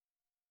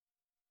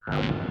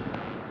Hello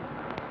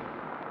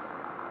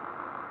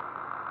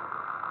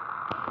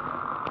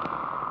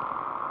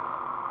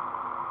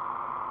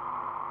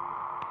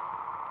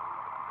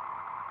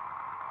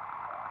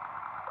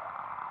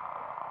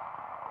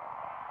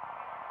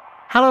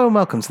and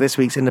welcome to this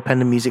week's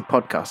Independent Music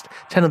Podcast.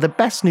 10 of the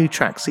best new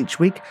tracks each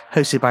week,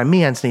 hosted by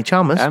me, Anthony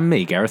Chalmers. And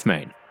me, Gareth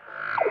Main.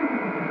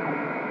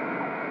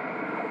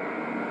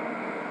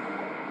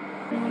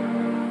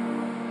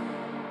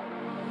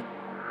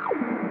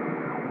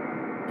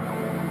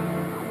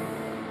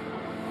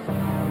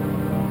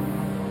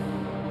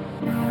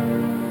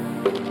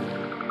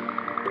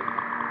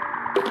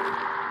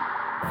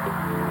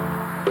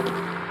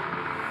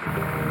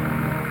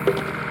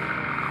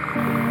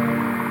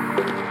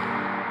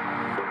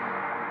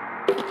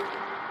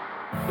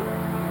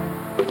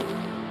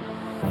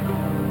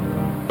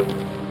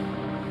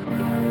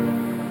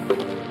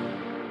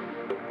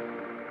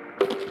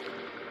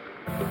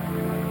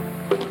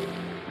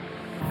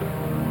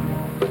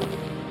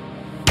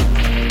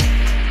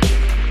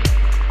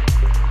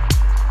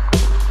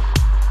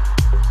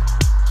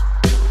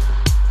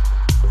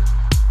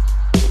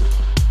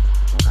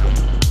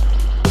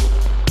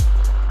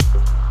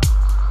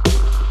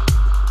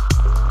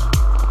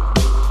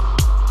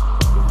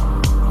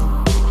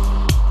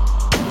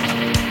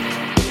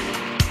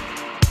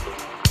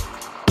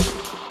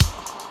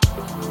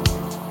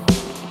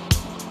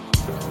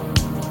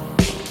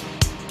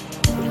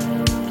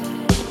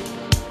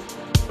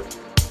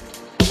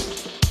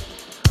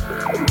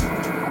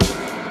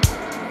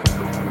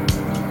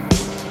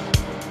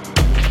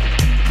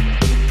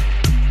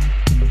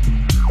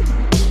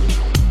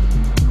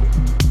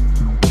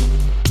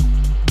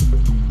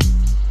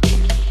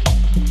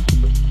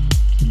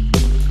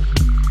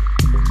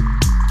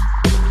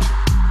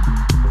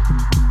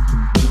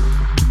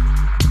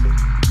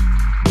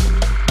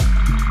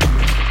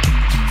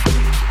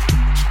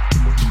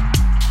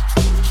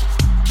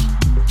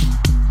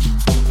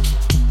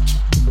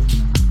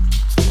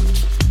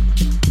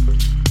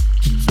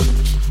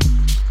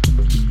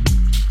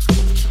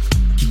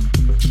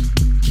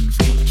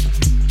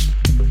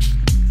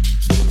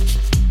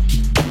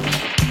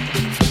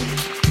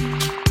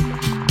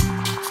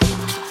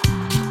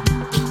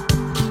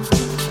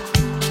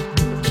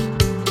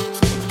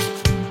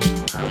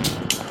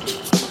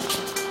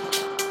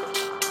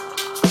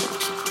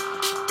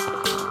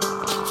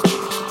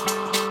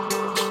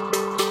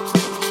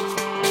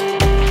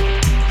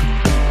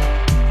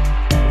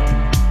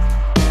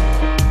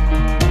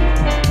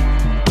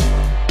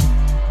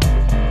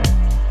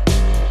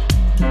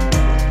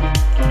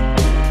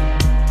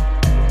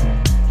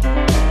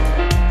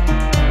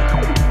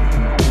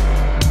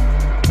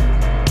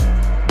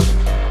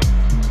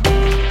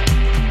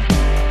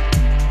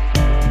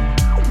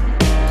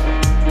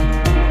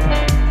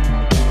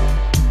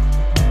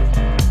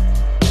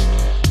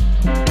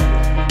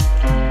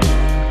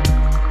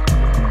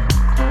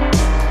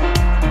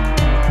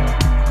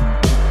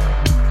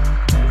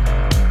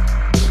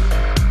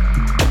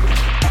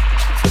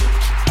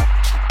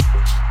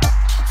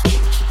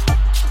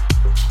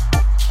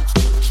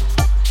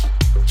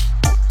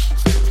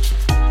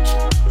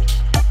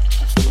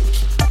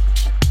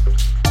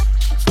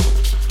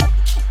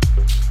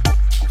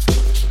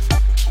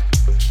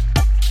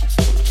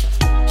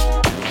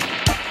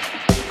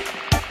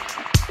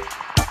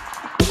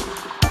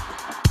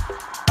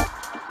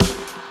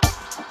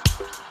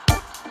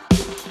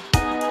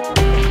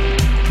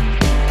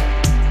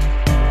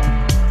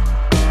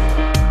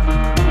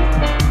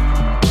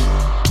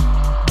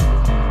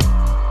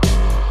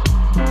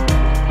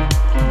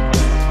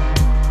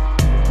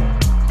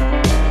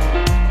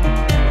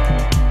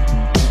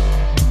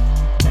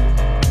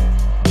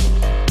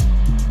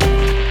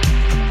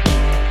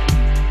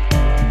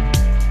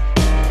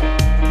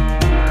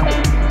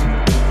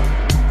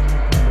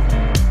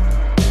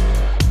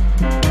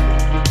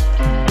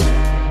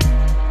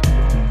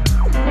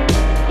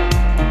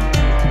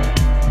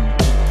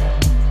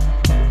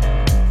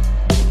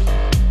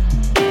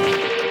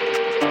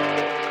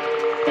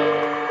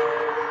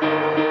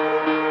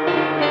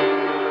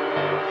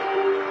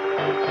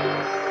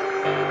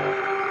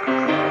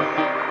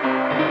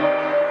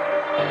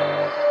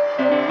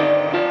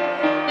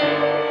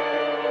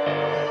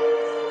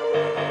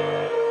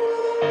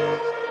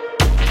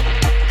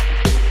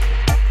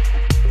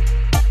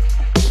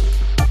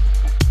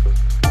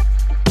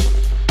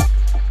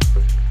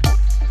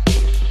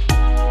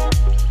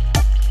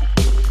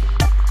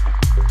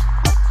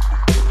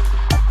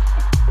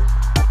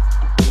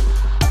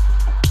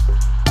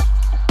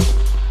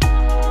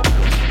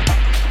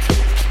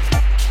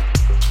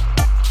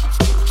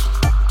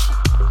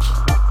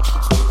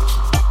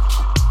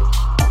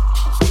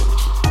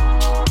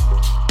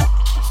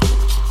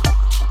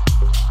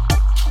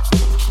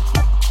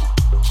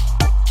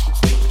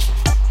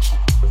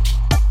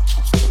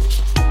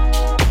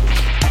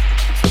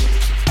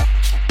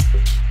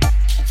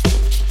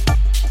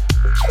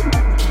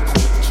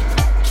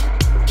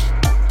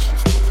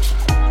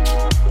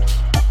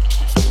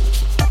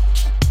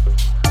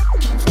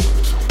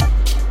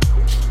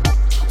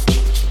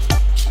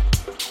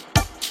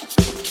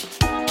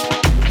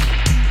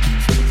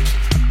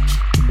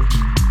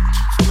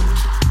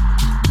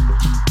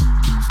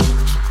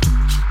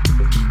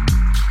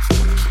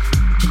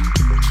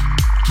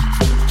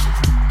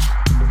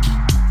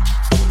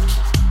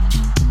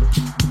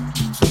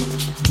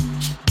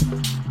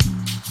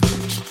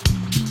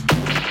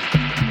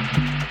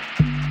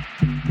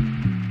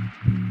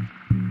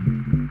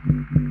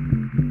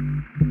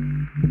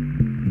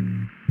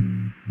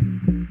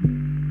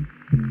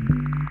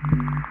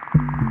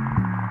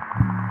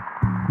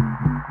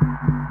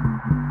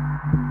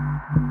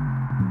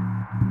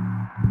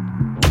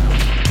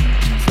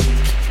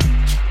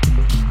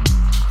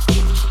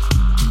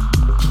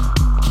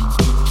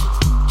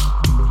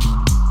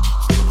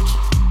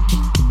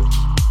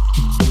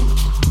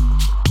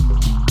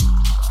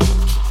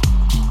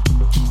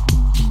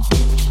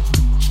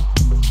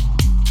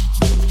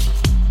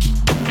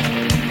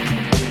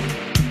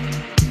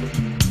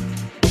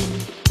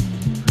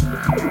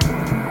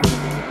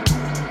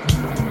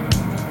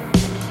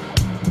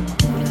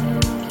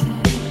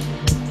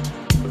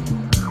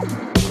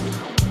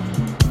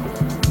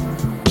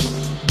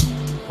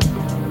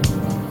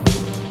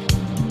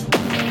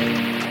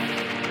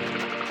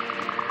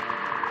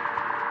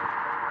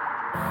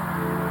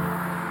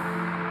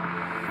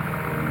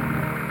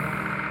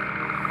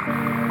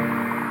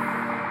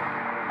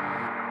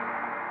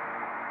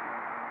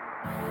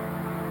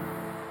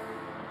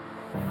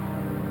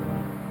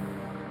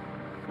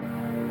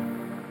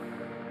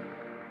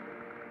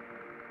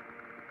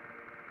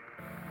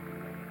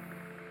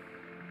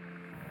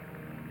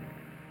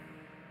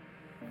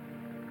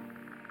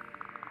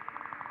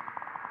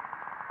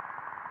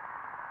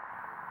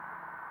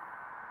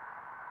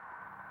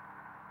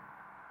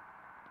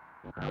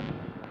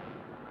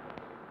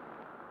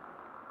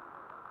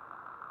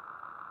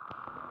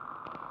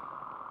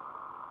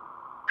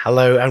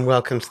 Hello and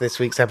welcome to this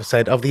week's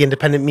episode of the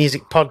Independent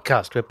Music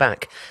Podcast. We're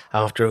back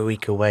after a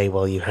week away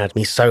while you had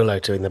me solo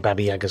doing the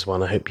Baba Yagas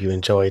one. I hope you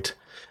enjoyed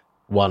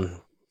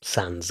one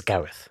sans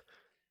Gareth.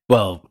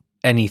 Well,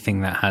 anything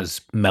that has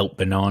Melt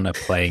Banana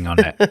playing on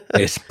it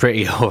is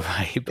pretty all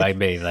right by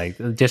me. Like,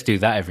 just do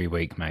that every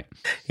week, mate.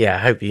 Yeah, I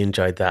hope you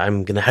enjoyed that.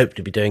 I'm going to hope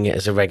to be doing it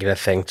as a regular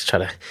thing to try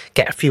to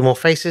get a few more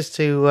faces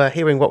to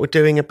hearing what we're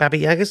doing at Baba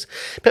Yagas.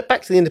 But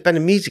back to the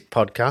Independent Music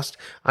Podcast,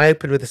 I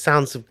opened with the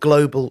sounds of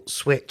Global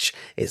Switch.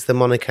 It's the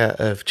moniker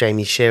of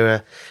Jamie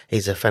Shearer.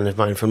 He's a friend of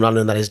mine from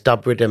London. That is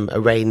Dub Rhythm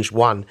Arranged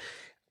 1.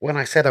 When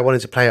I said I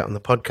wanted to play it on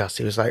the podcast,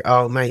 he was like,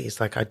 oh, mate,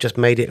 it's like I just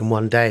made it in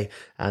one day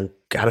and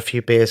had a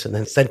few beers and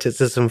then sent it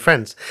to some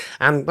friends.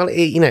 And, well,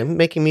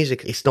 making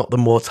music, it's not the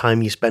more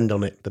time you spend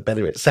on it, the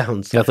better it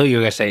sounds. I thought you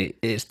were going to say,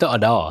 it's not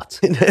an art.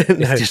 No.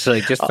 It's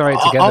just throw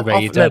it together,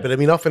 mate. No, but I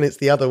mean, often it's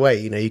the other way.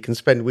 You can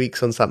spend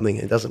weeks on something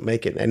and it doesn't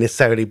make it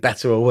necessarily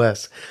better or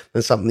worse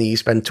than something that you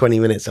spend 20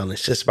 minutes on.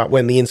 It's just about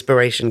when the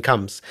inspiration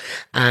comes.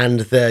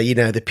 And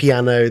the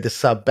piano, the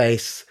sub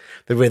bass,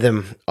 the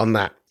rhythm on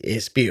that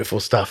is beautiful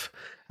stuff.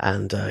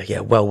 And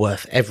well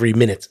worth every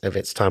minute of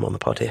its time on the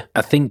pod here.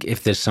 I think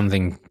if there's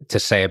something to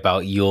say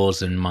about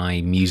yours and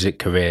my music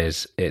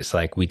careers, it's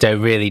like we don't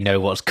really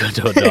know what's good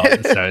or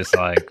not. So it's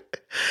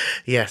like...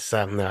 Yes,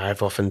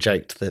 I've often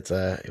joked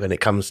that when it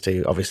comes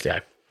to, obviously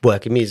I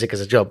work in music as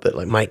a job, but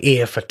like my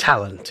ear for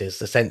talent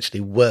is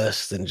essentially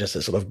worse than just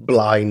a sort of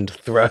blind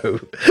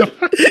throw.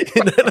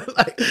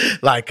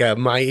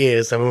 My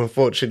ears are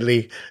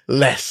unfortunately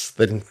less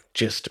than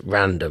just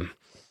random.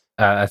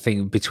 I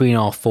think between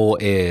our 4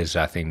 ears,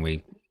 I think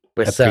we're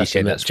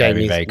appreciate that's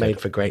Jamie's very, very good. Made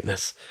for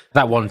greatness.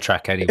 That one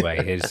track,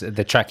 anyway, is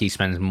the track he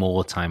spends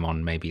more time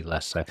on, maybe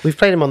less so. We've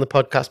played him on the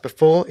podcast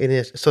before in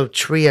a sort of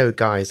trio,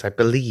 guys, I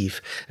believe,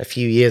 a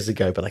few years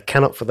ago, but I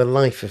cannot for the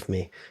life of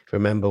me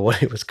remember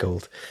what it was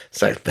called.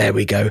 So there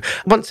we go.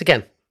 Once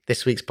again,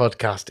 this week's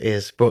podcast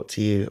is brought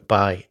to you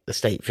by the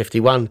State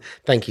 51.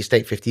 Thank you,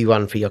 State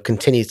 51, for your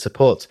continued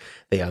support.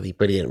 They are the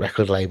brilliant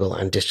record label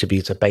and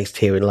distributor based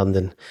here in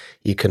London.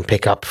 You can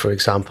pick up, for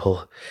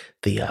example,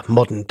 the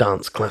Modern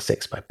Dance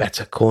Classics by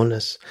Better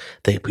Corners.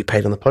 We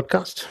played on the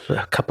podcast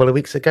a couple of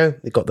weeks ago.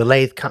 They've got the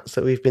lathe cuts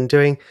that we've been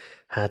doing.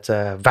 Had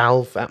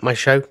Valve at my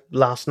show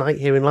last night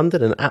here in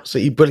London, and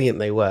absolutely brilliant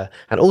they were.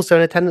 And also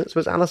in attendance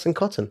was Alison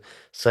Cotton.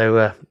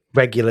 So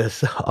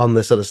regulars on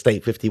the sort of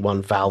State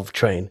 51 Valve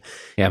train.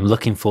 Yeah, I'm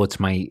looking forward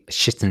to my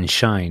Shit and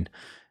Shine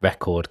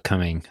record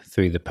coming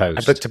through the post.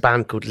 I booked a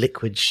band called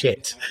Liquid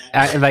Shit.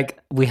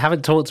 We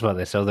haven't talked about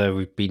this, although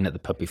we've been at the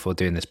pub before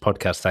doing this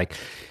podcast. Like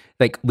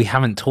we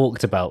haven't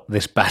talked about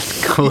this band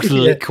called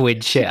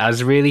Liquid Shit. I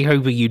was really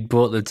hoping you'd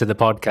brought them to the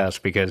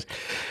podcast because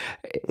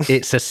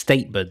it's a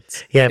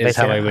statement. Yeah,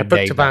 basically, I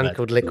booked a band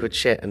called Liquid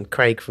Shit, and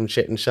Craig from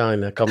Shit and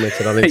Shine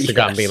commented on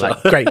Instagram being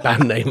like, great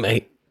band name,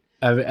 mate.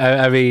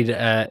 I mean,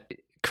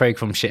 Craig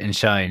from Shit and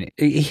Shine,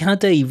 he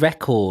had a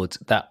record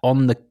that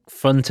on the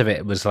front of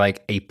it was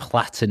like a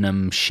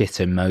platinum shit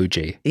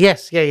emoji.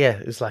 Yes, yeah.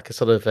 It was like a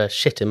sort of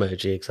shit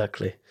emoji,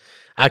 exactly.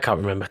 I can't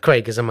remember.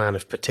 Craig is a man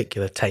of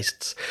particular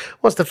tastes.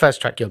 What's the first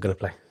track you're going to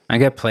play? I'm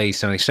going to play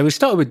something. So we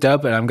started with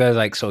dub, and I'm going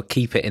to sort of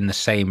keep it in the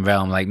same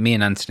realm. Like me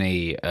and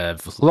Anthony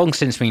have long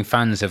since been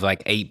fans of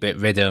 8-bit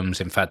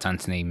rhythms. In fact,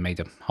 Anthony made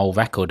a whole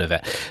record of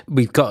it.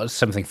 We've got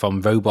something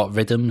from Robot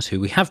Rhythms, who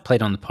we have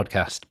played on the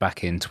podcast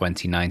back in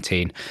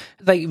 2019.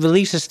 They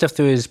releases stuff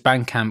through his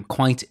Bandcamp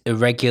quite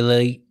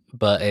irregularly,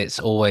 but it's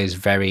always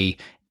very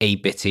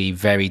 8-bitty,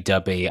 very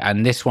dubby.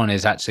 And this one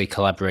is actually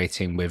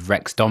collaborating with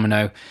Rex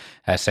Domino.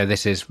 So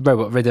this is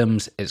Robot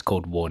Rhythms. It's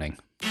called Warning.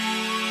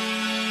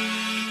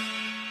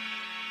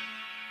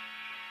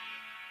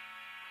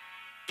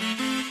 We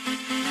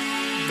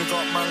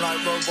got man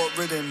like Robot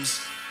Rhythms.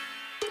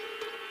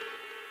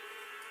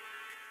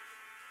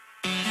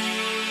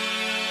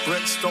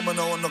 Rex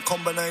Domino on the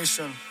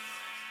combination.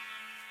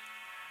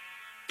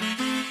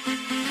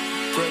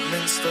 Greg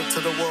Minster to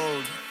the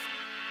world.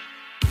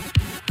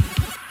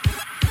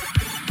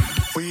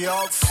 We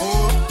are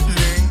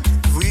falling,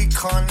 we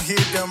can't hear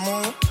them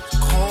all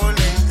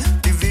calling.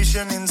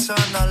 Division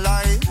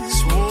internalized,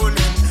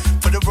 walling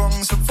for the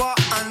wrongs of our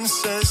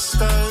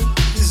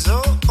ancestors.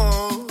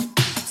 Oh,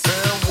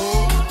 fair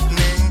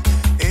warning,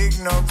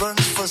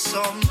 ignorance for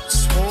some,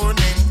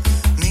 sworning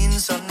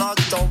means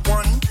another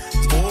one.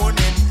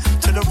 Warning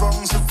to the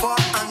wrongs of our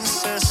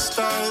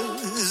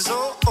ancestors.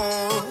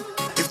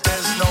 Oh, if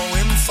there's no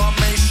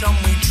information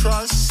we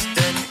trust,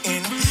 then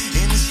in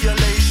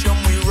insulation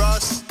we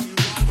rust.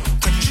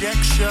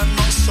 Conjecture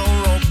not so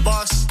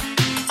robust,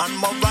 and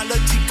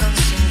morality can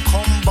soon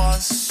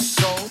combust.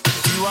 So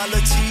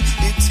duality,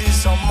 it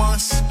is a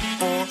must,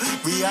 for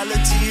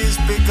reality is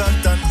bigger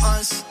than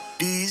us.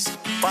 These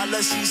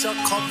fallacies are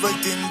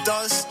covered in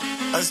dust,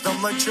 as the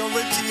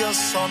majority are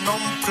so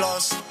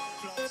nonplussed.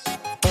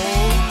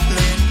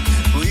 Falling,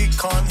 we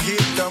can't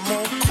hear them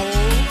all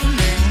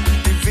calling.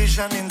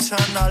 Division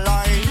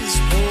internalized,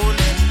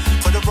 walling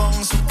for the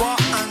wrongs of our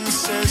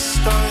ancestors.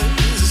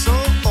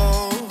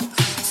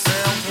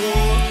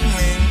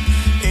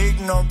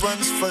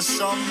 for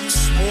some,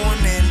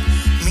 sworn in,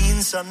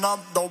 means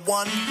another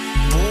one,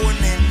 born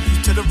in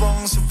to the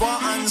wrongs of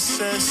our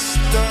ancestors.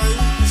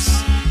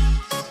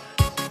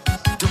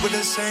 Doing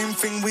the same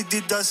thing we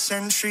did a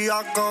century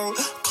ago.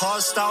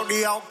 Cast out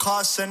the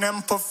outcasts and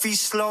empathy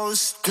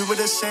slows. Doing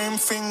the same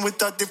thing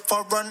with a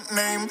different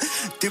name,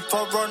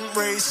 different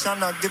race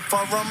and a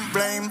different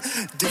blame.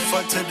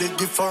 Differ to the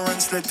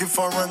difference, let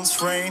difference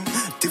reign.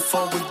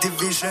 Differ with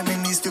division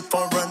in these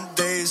different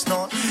days.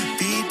 Not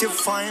be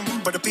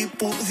defined by the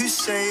people who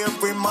say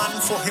every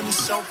man for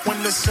himself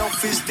when the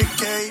self is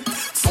decayed.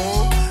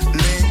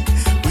 Falling,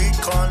 we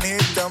can't hear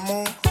them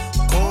all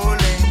calling.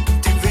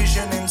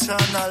 Division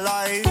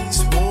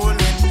internalized,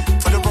 warning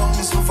for the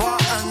wrongs of our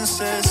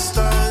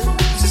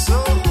ancestors.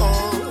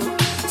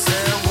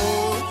 Fair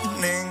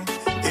warning,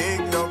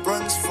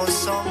 ignorance for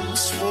some,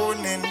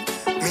 sworn in,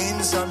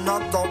 means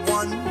another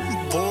one,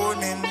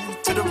 born in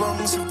to the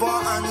wrongs of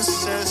our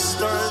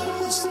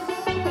ancestors.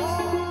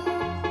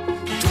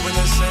 Doing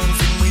the same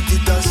thing we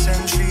did a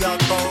century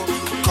ago.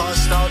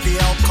 Cast out the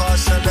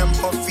outcasts and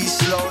empathy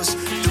slows.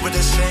 Doing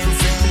the same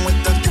thing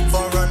with a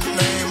different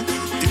name,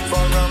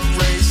 different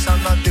race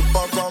and a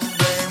different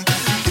blame.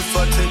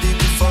 Differ to the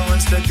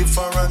difference, the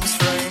difference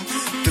reign.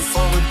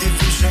 Differ with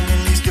division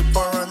in these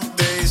different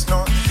days.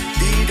 Not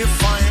be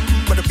defined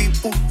by the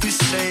people who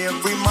say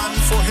every man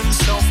for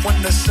himself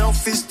when the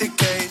self is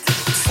decayed.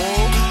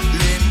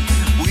 Falling,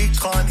 we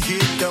can't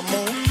hear them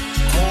all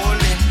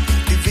calling.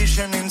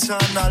 Division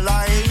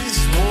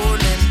internalized,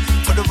 warning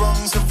for the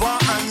wrongs of our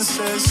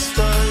ancestors.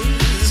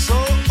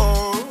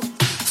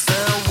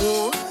 Fair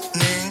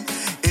warning,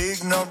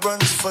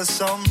 ignorance for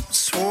some,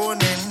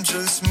 sworn in,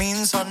 just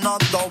means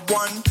another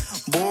one,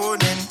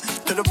 born in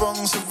to the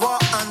wrongs of our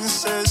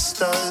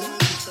ancestors.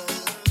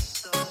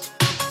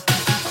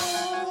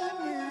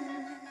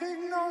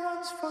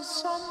 Ignorance for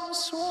some,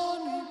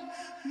 sworn in,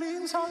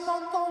 means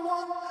another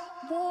one,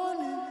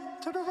 born in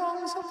to the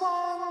wrongs of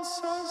our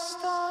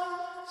ancestors.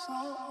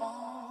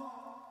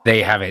 There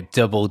you have it,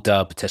 double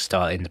dub to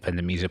start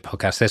Independent Music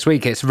Podcast this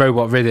week. It's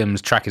Robot Rhythms.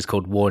 Track is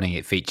called Warning.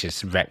 It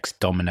features Rex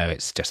Domino.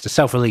 It's just a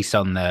self-release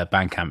on the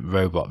Bandcamp,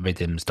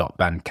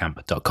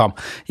 robotrhythms.bandcamp.com.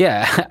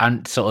 Yeah,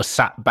 and sort of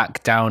sat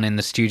back down in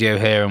the studio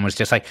here and was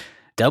just like,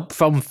 dub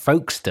from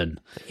Folkestone.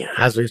 Yeah,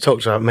 as we've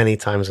talked about many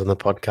times on the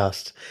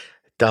podcast,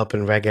 dub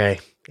and reggae,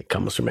 it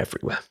comes from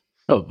everywhere.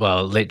 Oh,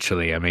 well,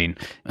 literally. I mean,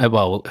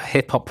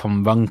 hip hop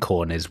from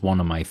Runcorn is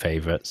one of my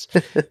favourites.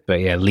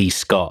 But yeah, Lee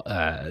Scott,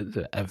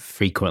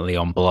 frequently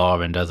on Blah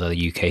and other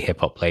UK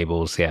hip hop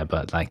labels. Yeah,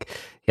 but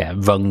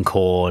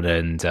Runcorn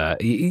and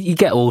you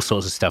get all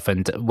sorts of stuff.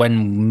 And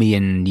when me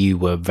and you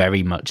were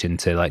very much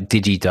into like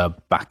digidub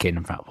back in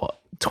about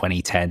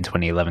 2010,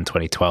 2011,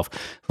 2012,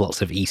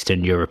 lots of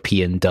Eastern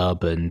European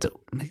dub, and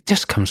it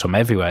just comes from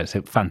everywhere. It's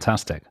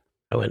fantastic.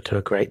 I went to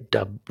a great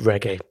dub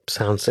reggae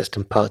sound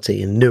system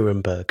party in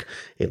Nuremberg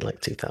in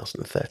like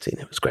 2013.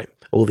 It was great.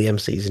 All the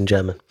MCs in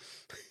German.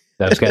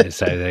 I was going to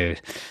say,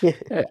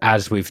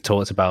 as we've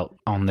talked about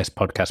on this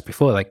podcast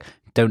before, like,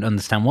 don't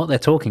understand what they're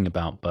talking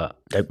about, but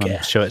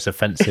I'm sure it's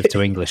offensive to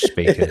English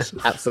speakers.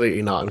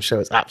 Absolutely not. I'm sure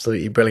it's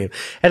absolutely brilliant.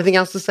 Anything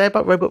else to say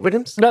about Robot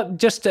Rhythms? No,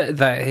 just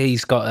that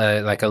he's got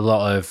a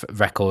lot of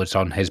records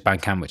on his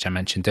Bandcamp, which I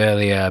mentioned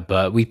earlier,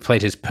 but we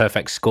played his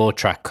Perfect Score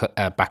track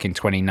back in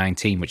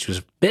 2019, which was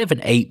a bit of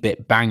an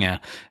 8-bit banger,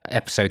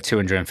 episode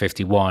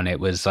 251. It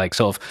was like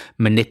sort of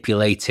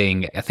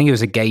manipulating, I think it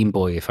was a Game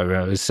Boy, if I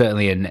remember. It was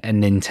certainly a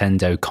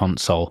Nintendo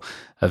console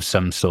of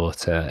some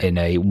sort in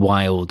a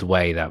wild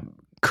way that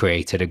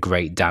created a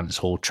great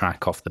dancehall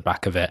track off the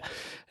back of it.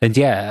 And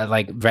yeah,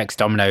 like Rex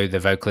Domino, the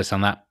vocalist on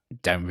that,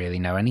 don't really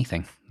know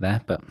anything there,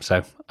 but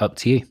so up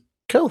to you.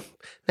 Cool.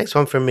 Next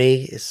one from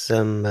me is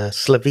some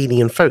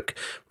Slovenian folk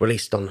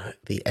released on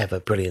the ever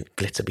brilliant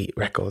Glitterbeat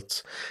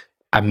Records.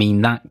 I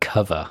mean, that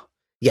cover.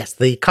 Yes,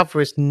 the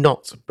cover is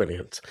not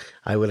brilliant,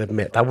 I will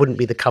admit. That wouldn't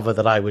be the cover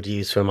that I would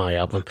use for my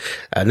album.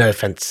 No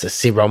offence to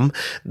Sirom.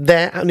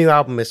 Their new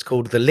album is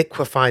called The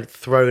Liquefied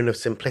Throne of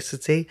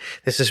Simplicity.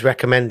 This is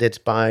recommended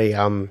by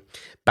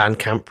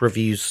Bandcamp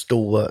Reviews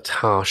stalwart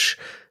Harsh,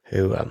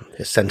 who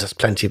has sent us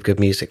plenty of good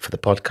music for the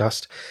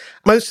podcast.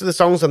 Most of the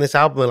songs on this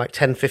album are like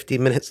 10-15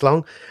 minutes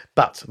long,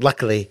 but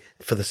luckily,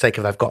 for the sake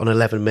of I've got an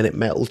 11-minute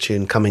metal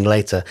tune coming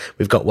later,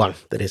 we've got one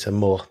that is a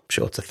more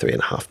shorter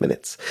 3.5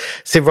 minutes.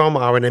 Sirom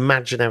are an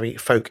imaginary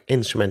folk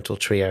instrumental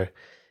trio.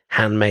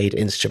 Handmade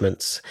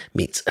instruments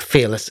meets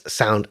fearless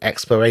sound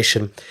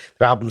exploration.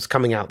 Their album's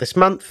coming out this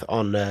month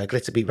on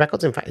Glitterbeat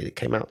Records. In fact, it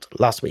came out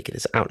last week. It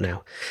is out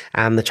now.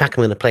 And the track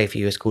I'm going to play for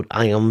you is called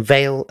I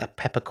Unveil a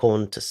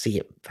Peppercorn to See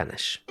It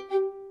Vanish.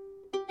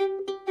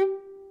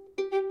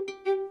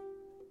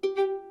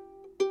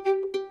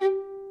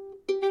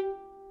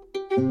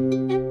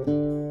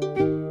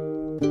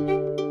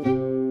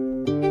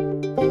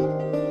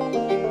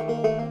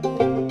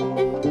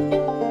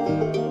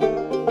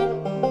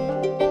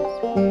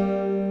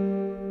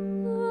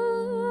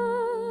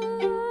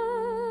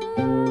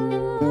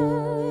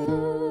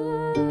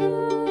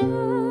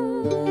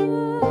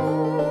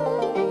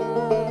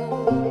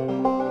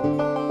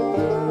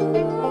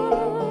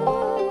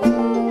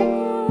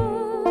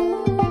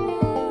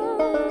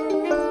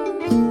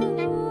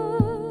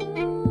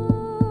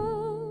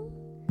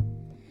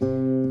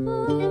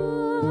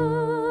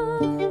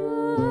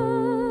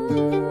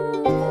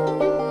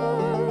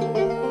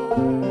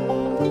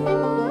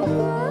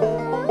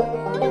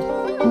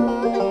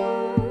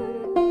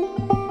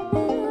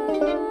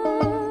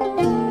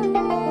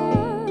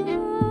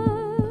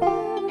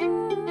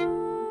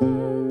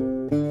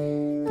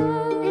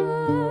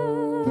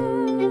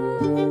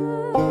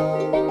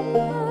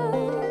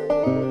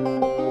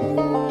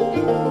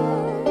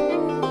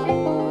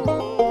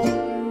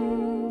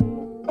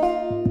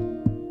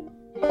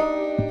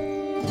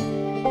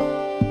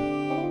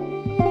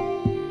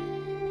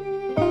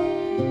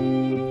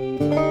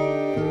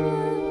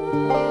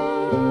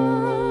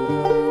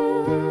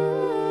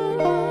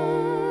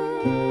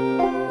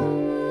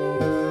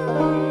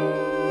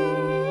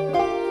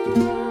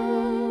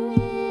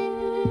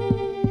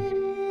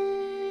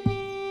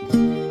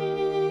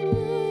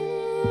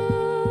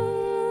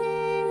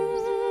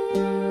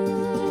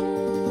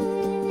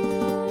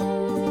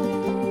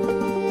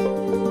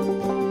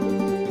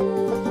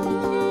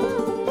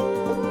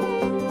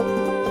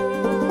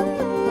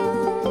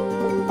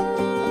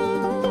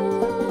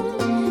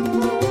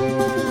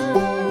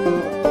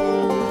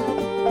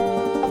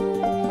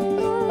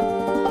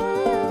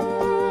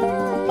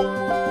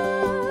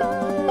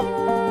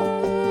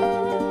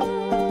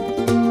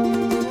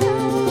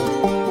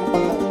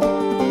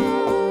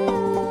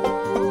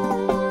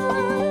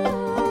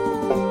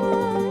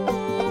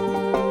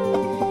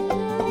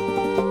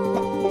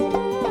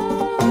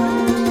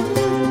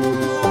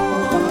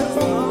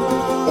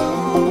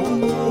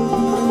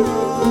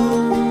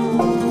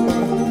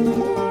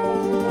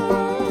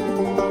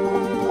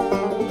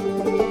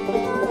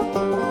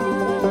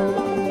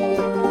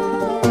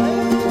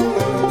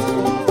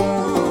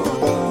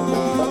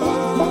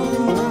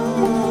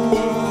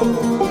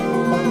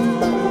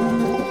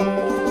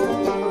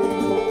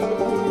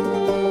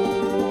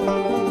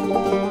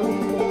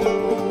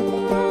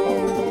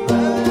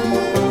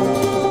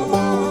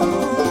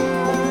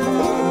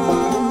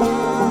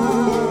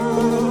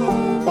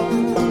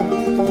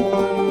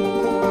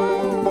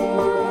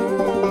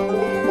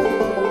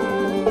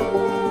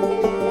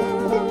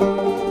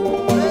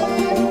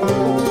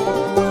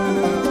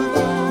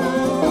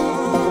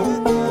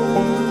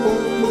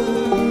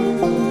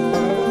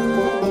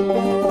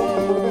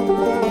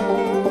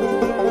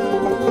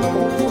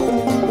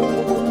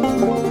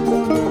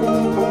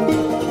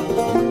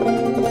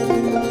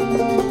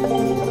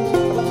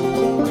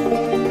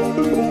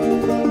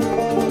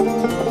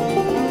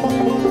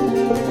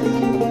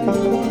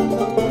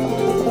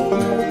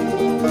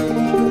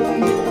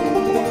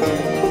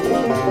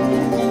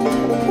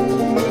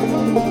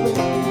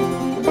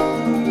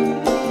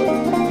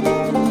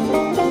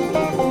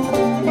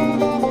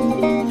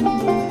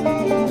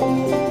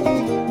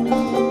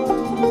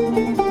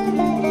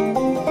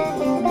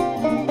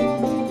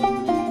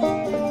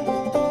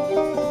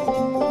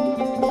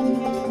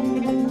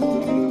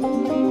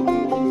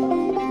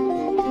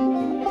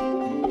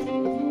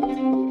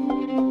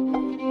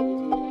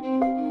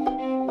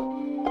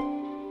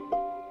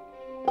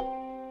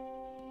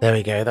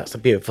 we go. That's the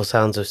beautiful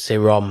sounds of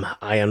Sirom.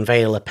 I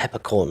unveil a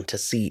peppercorn to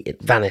see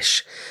it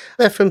vanish.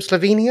 They're from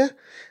Slovenia.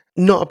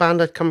 Not a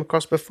band I'd come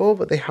across before,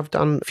 but they have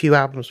done a few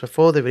albums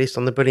before. They released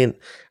on the brilliant,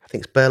 I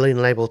think it's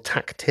Berlin label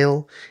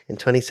Tactile in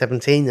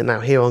 2017, and now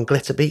here on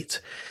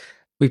Glitterbeat.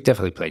 We've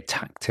definitely played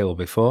Tactile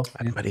before.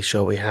 I'm pretty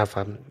sure we have.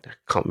 I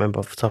can't remember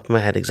off the top of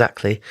my head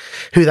exactly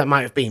who that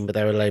might have been, but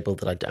they're a label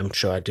that I'm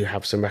sure I do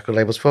have some record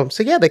labels from.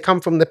 So yeah, they come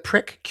from the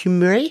Prek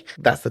Cumre.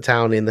 That's the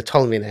town in the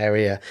Tolmin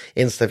area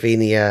in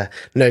Slovenia,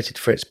 noted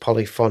for its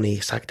polyphony,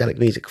 psychedelic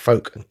music,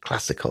 folk and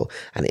classical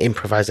and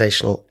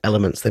improvisational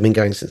elements. They've been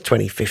going since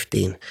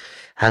 2015.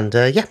 And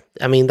yeah,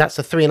 I mean, that's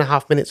a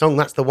 3.5 minute song.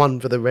 That's the one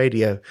for the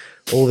radio.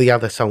 All the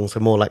other songs are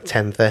more like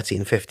 10,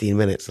 13, 15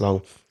 minutes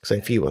long. So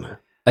if you want to...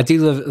 I do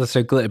love,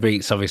 so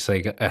Glitterbeat's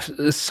obviously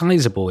a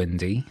sizable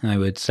indie, I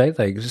would say.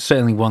 Like,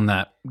 certainly one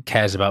that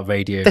cares about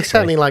radio. They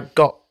certainly like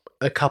got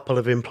a couple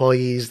of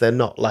employees. They're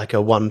not like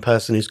a one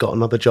person who's got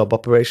another job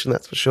operation,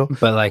 that's for sure.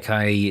 But like,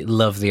 I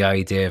love the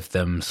idea of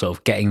them sort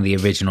of getting the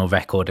original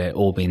record, it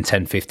all being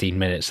 10, 15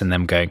 minutes, and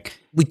them going,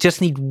 we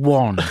just need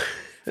one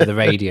for the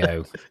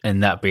radio,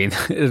 and that being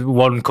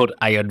one called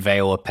I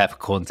Unveil a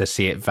Peppercorn to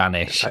See It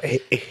Vanish. Here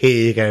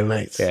you go,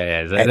 mate.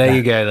 Yeah. So there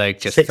you go. Like,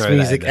 just 6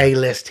 Music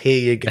A-list. Here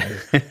you go.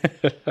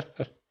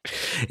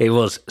 It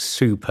was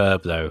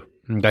superb, though.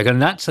 Like,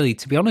 and actually,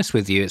 to be honest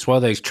with you, it's one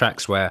of those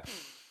tracks where,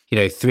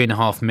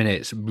 3.5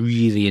 minutes,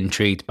 really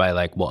intrigued by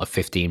like what a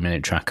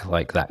 15-minute track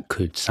like that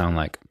could sound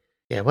like.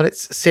 Yeah, well,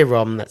 it's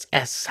Sirom. That's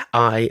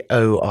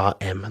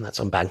SIORM, and that's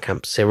on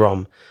Bandcamp.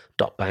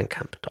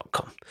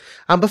 Sirom.bandcamp.com.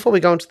 And before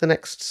we go on to the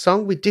next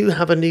song, we do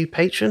have a new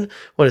patron.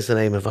 What is the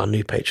name of our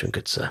new patron,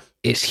 good sir?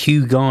 It's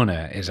Hugh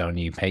Garner is our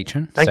new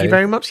patron. Thank you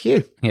very much,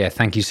 Hugh. Yeah,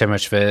 thank you so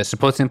much for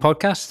supporting the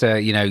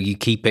podcast. You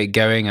keep it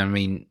going. I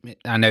mean,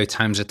 I know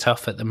times are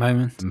tough at the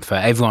moment for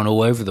everyone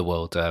all over the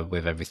world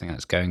with everything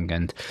that's going.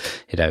 And,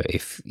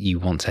 if you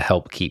want to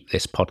help keep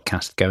this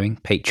podcast going,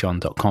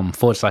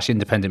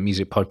 patreon.com/independent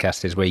music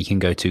podcast is where you can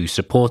go to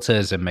support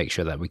us and make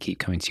sure that we keep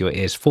coming to your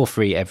ears for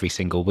free every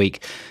single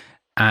week.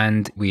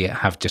 And we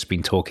have just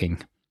been talking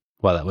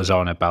while that was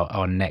on about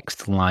our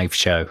next live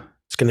show.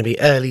 It's going to be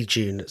early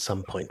June at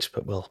some point,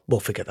 but we'll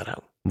figure that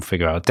out. We'll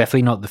figure out.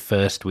 Definitely not the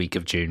first week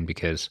of June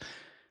because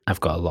I've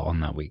got a lot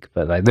on that week,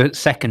 but like the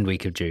second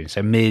week of June,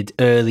 so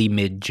early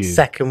mid June.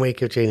 Second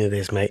week of June it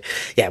is, mate.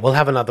 Yeah, we'll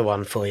have another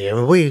one for you.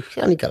 And we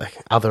only got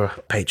other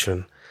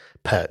patron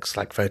perks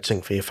like voting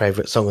for your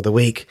favourite song of the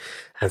week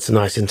and some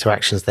nice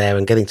interactions there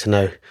and getting to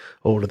know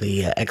all of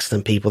the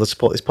excellent people that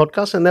support this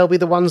podcast, and they'll be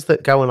the ones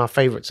that go on our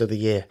favourites of the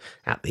year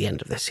at the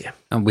end of this year.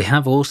 And we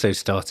have also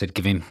started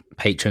giving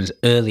patrons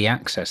early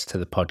access to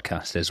the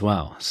podcast as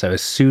well. So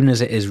as soon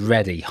as it is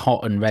ready,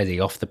 hot and ready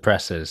off the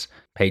presses,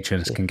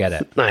 patrons can get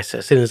it. Nice.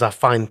 As soon as our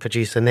fine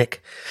producer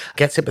Nick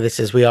gets it,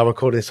 but we are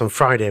recording this on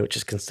Friday, which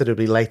is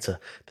considerably later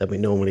than we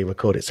normally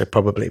record it, so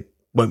probably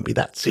won't be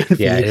that soon.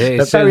 Yeah,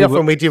 but very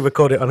often we do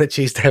record it on a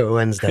Tuesday or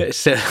Wednesday. It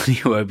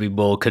certainly won't be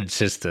more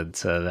consistent,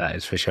 that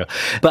is for sure.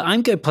 But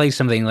I'm going to play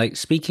something like,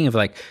 speaking of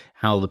like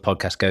how the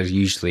podcast goes,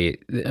 usually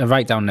I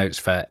write down notes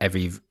for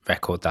every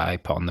record that I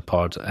put on the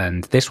pod,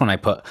 and this one I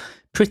put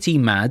Pretty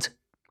Mad,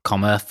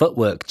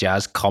 footwork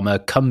jazz,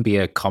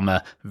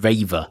 cumbia,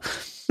 raver.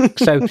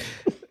 So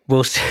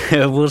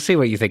we'll see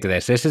what you think of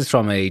this. This is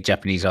from a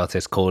Japanese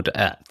artist called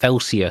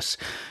Felsius,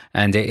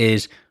 and it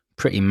is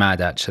pretty mad,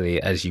 actually,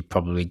 as you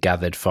probably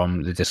gathered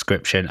from the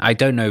description. I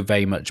don't know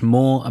very much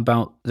more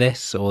about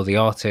this or the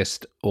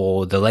artist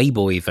or the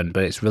label even,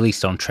 but it's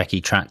released on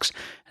Trekkie Tracks,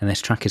 and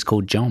this track is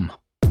called Jom.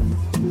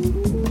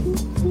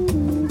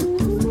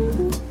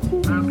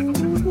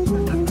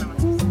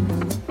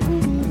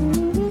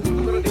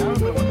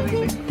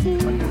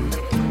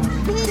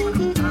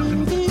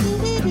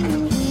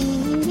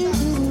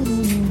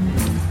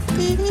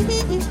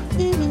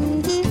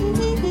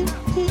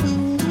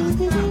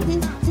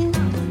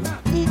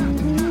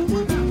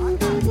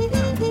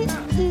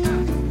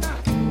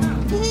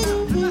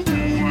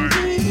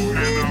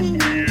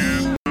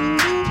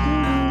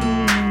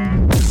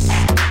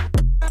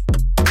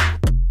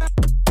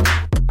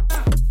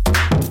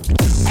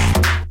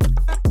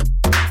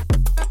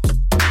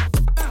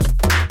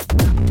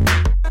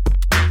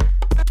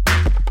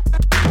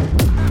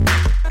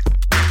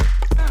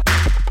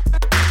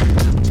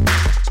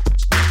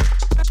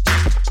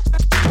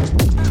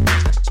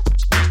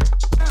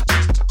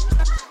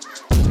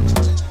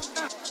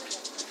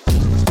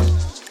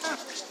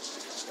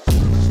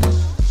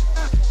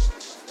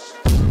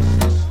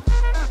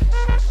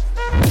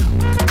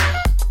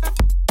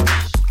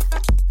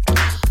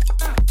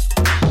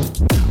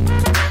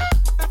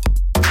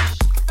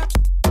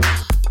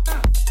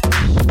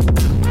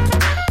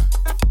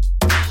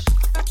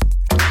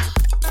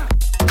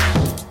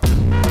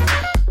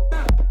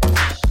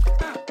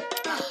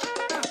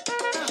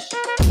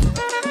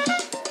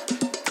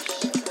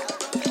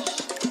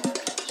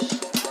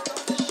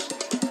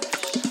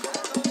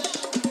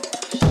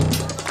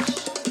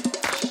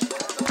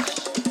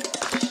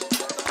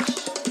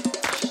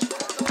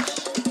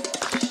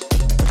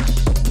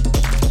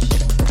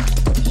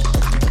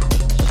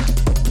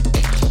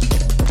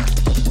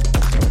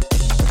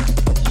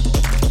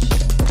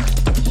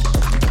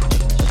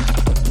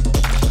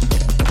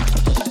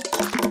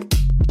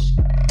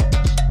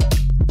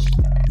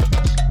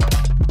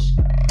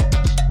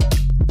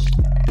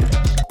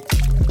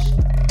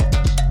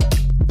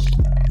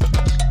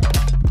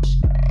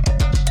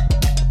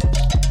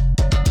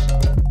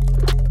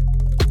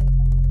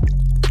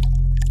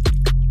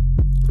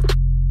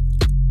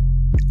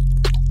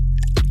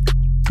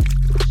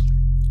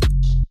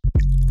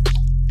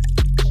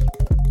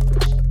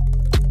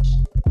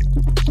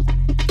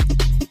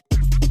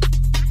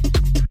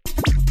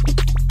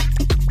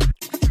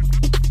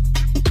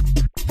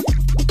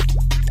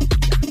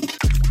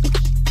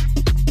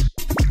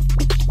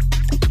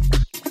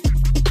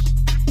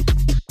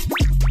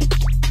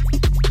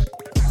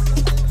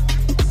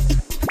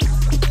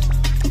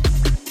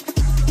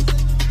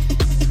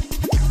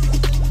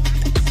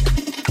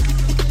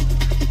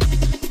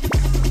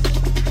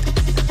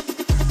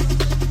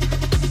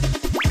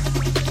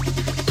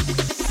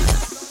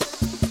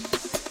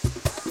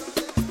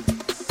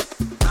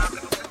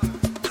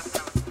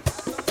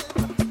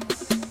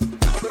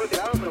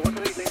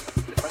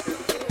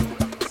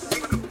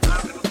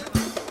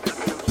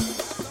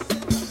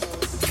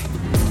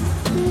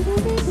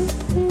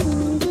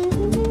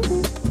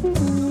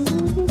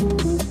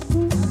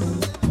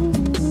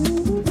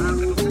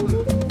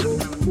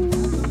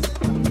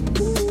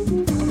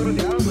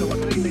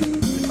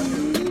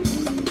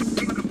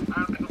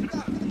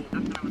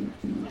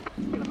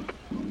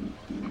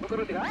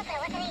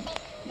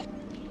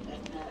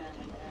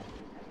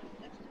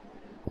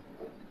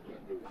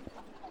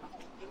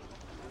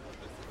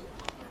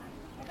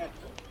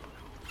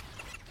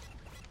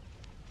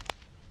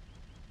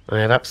 I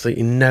had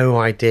absolutely no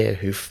idea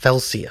who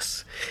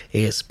Felsius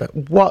is, but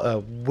what a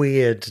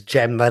weird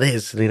gem that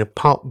is. I mean,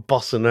 part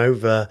bossa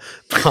nova,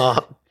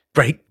 part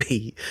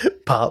breakbeat,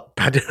 part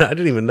I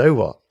don't even know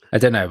what. I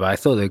don't know, but I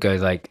thought they'd go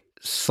like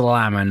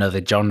slam another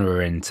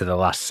genre into the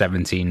last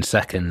 17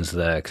 seconds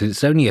there, because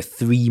it's only a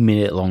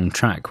 3-minute long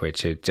track,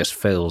 which it just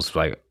feels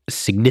like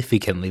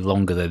significantly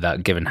longer than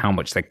that, given how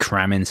much they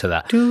cram into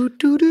that. Do,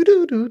 do, do,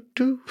 do, do,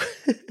 do.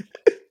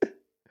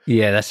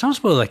 Yeah, that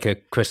sounds more like a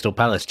Crystal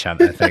Palace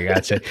chant, I think,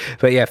 actually.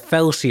 But yeah,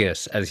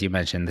 Felsius, as you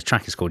mentioned, the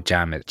track is called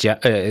Jam. It's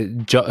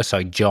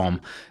Jom,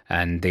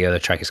 and the other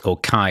track is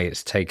called Kai.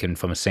 It's taken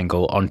from a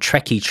single on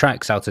Trekkie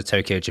Tracks out of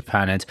Tokyo,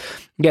 Japan. And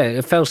yeah,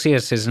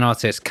 Felsius is an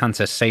artist,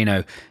 Kanta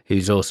Seino,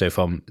 who's also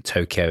from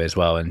Tokyo as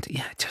well. And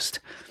yeah,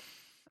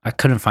 I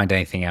couldn't find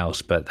anything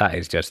else, but that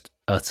is just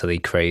utterly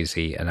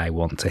crazy, and I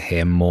want to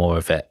hear more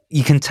of it.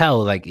 You can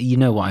tell, like, you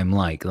know what I'm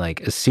like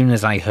as soon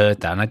as I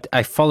heard that, and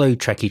I follow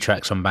Trekkie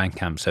Tracks on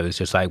Bandcamp, so it's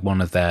just like one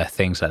of their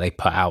things that they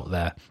put out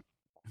there,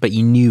 but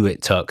you knew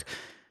it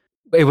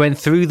went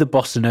through the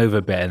bossa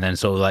nova bit and then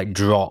sort of like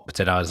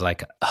dropped, and I was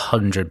like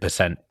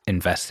 100%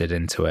 invested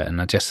into it.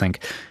 And I just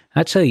think,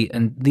 actually,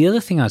 and the other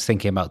thing I was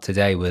thinking about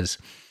today was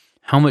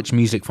how much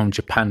music from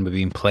Japan we've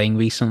been playing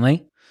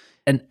recently.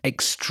 An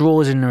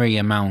extraordinary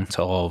amount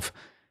of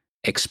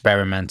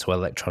experimental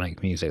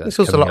electronic music. There's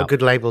also a lot of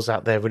good labels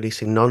out there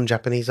releasing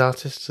non-Japanese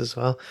artists as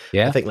well.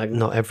 Yeah, I think like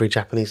not every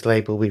Japanese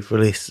label we've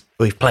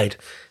played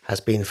has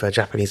been for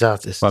Japanese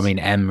artists. Well, I mean,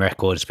 M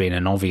Records being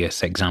an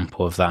obvious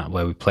example of that,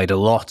 where we played a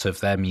lot of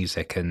their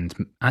music, and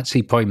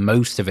actually probably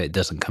most of it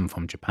doesn't come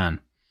from Japan.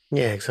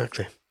 Yeah,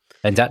 exactly.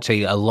 And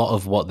actually a lot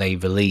of what they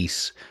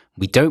release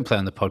we don't play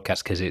on the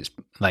podcast because it's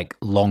like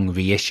long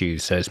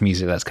reissues, so it's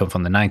music that's come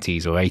from the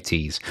 90s or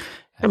 80s.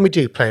 And we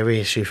do play a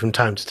reissue from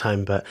time to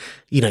time, but,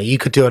 you know, you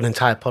could do an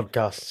entire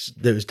podcast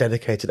that was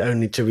dedicated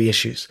only to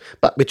reissues,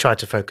 but we try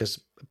to focus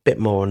a bit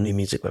more on new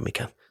music when we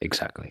can.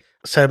 Exactly.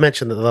 So I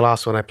mentioned that the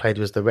last one I played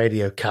was the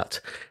Radio Cut.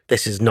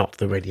 This is not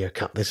the Radio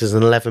Cut. This is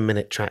an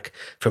 11-minute track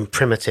from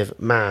Primitive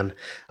Man.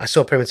 I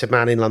saw Primitive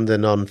Man in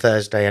London on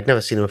Thursday. I'd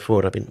never seen them before,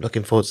 and I've been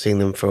looking forward to seeing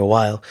them for a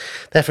while.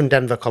 They're from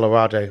Denver,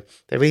 Colorado.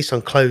 They released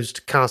on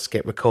Closed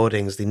Casket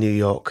Recordings, the New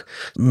York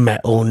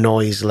metal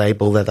noise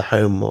label. They're the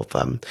home of,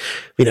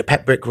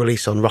 Pet Brick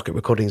released on Rocket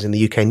Recordings in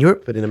the UK and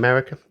Europe, but in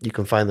America, you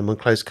can find them on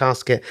Closed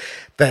Casket.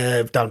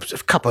 They've done a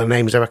couple of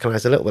names I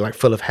recognise a little bit, like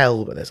Full of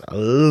Hell, but there's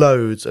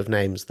loads of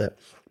names that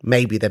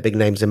maybe they're big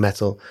names in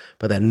metal,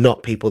 but they're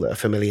not people that are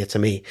familiar to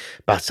me.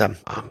 But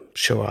I'm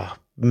sure our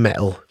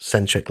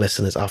metal-centric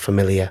listeners are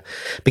familiar.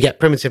 But yeah,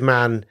 Primitive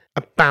Man,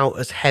 about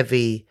as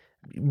heavy,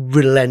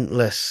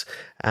 relentless,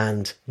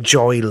 and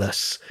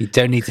joyless. You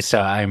don't need to say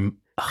I'm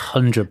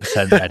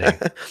 100% ready.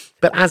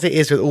 But as it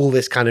is with all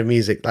this kind of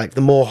music, like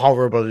the more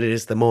horrible it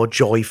is, the more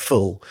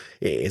joyful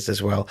it is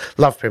as well.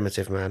 Love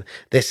Primitive Man.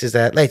 This is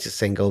their latest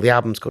single. The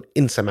album's called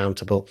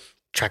Insurmountable.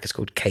 The track is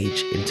called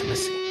Cage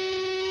Intimacy.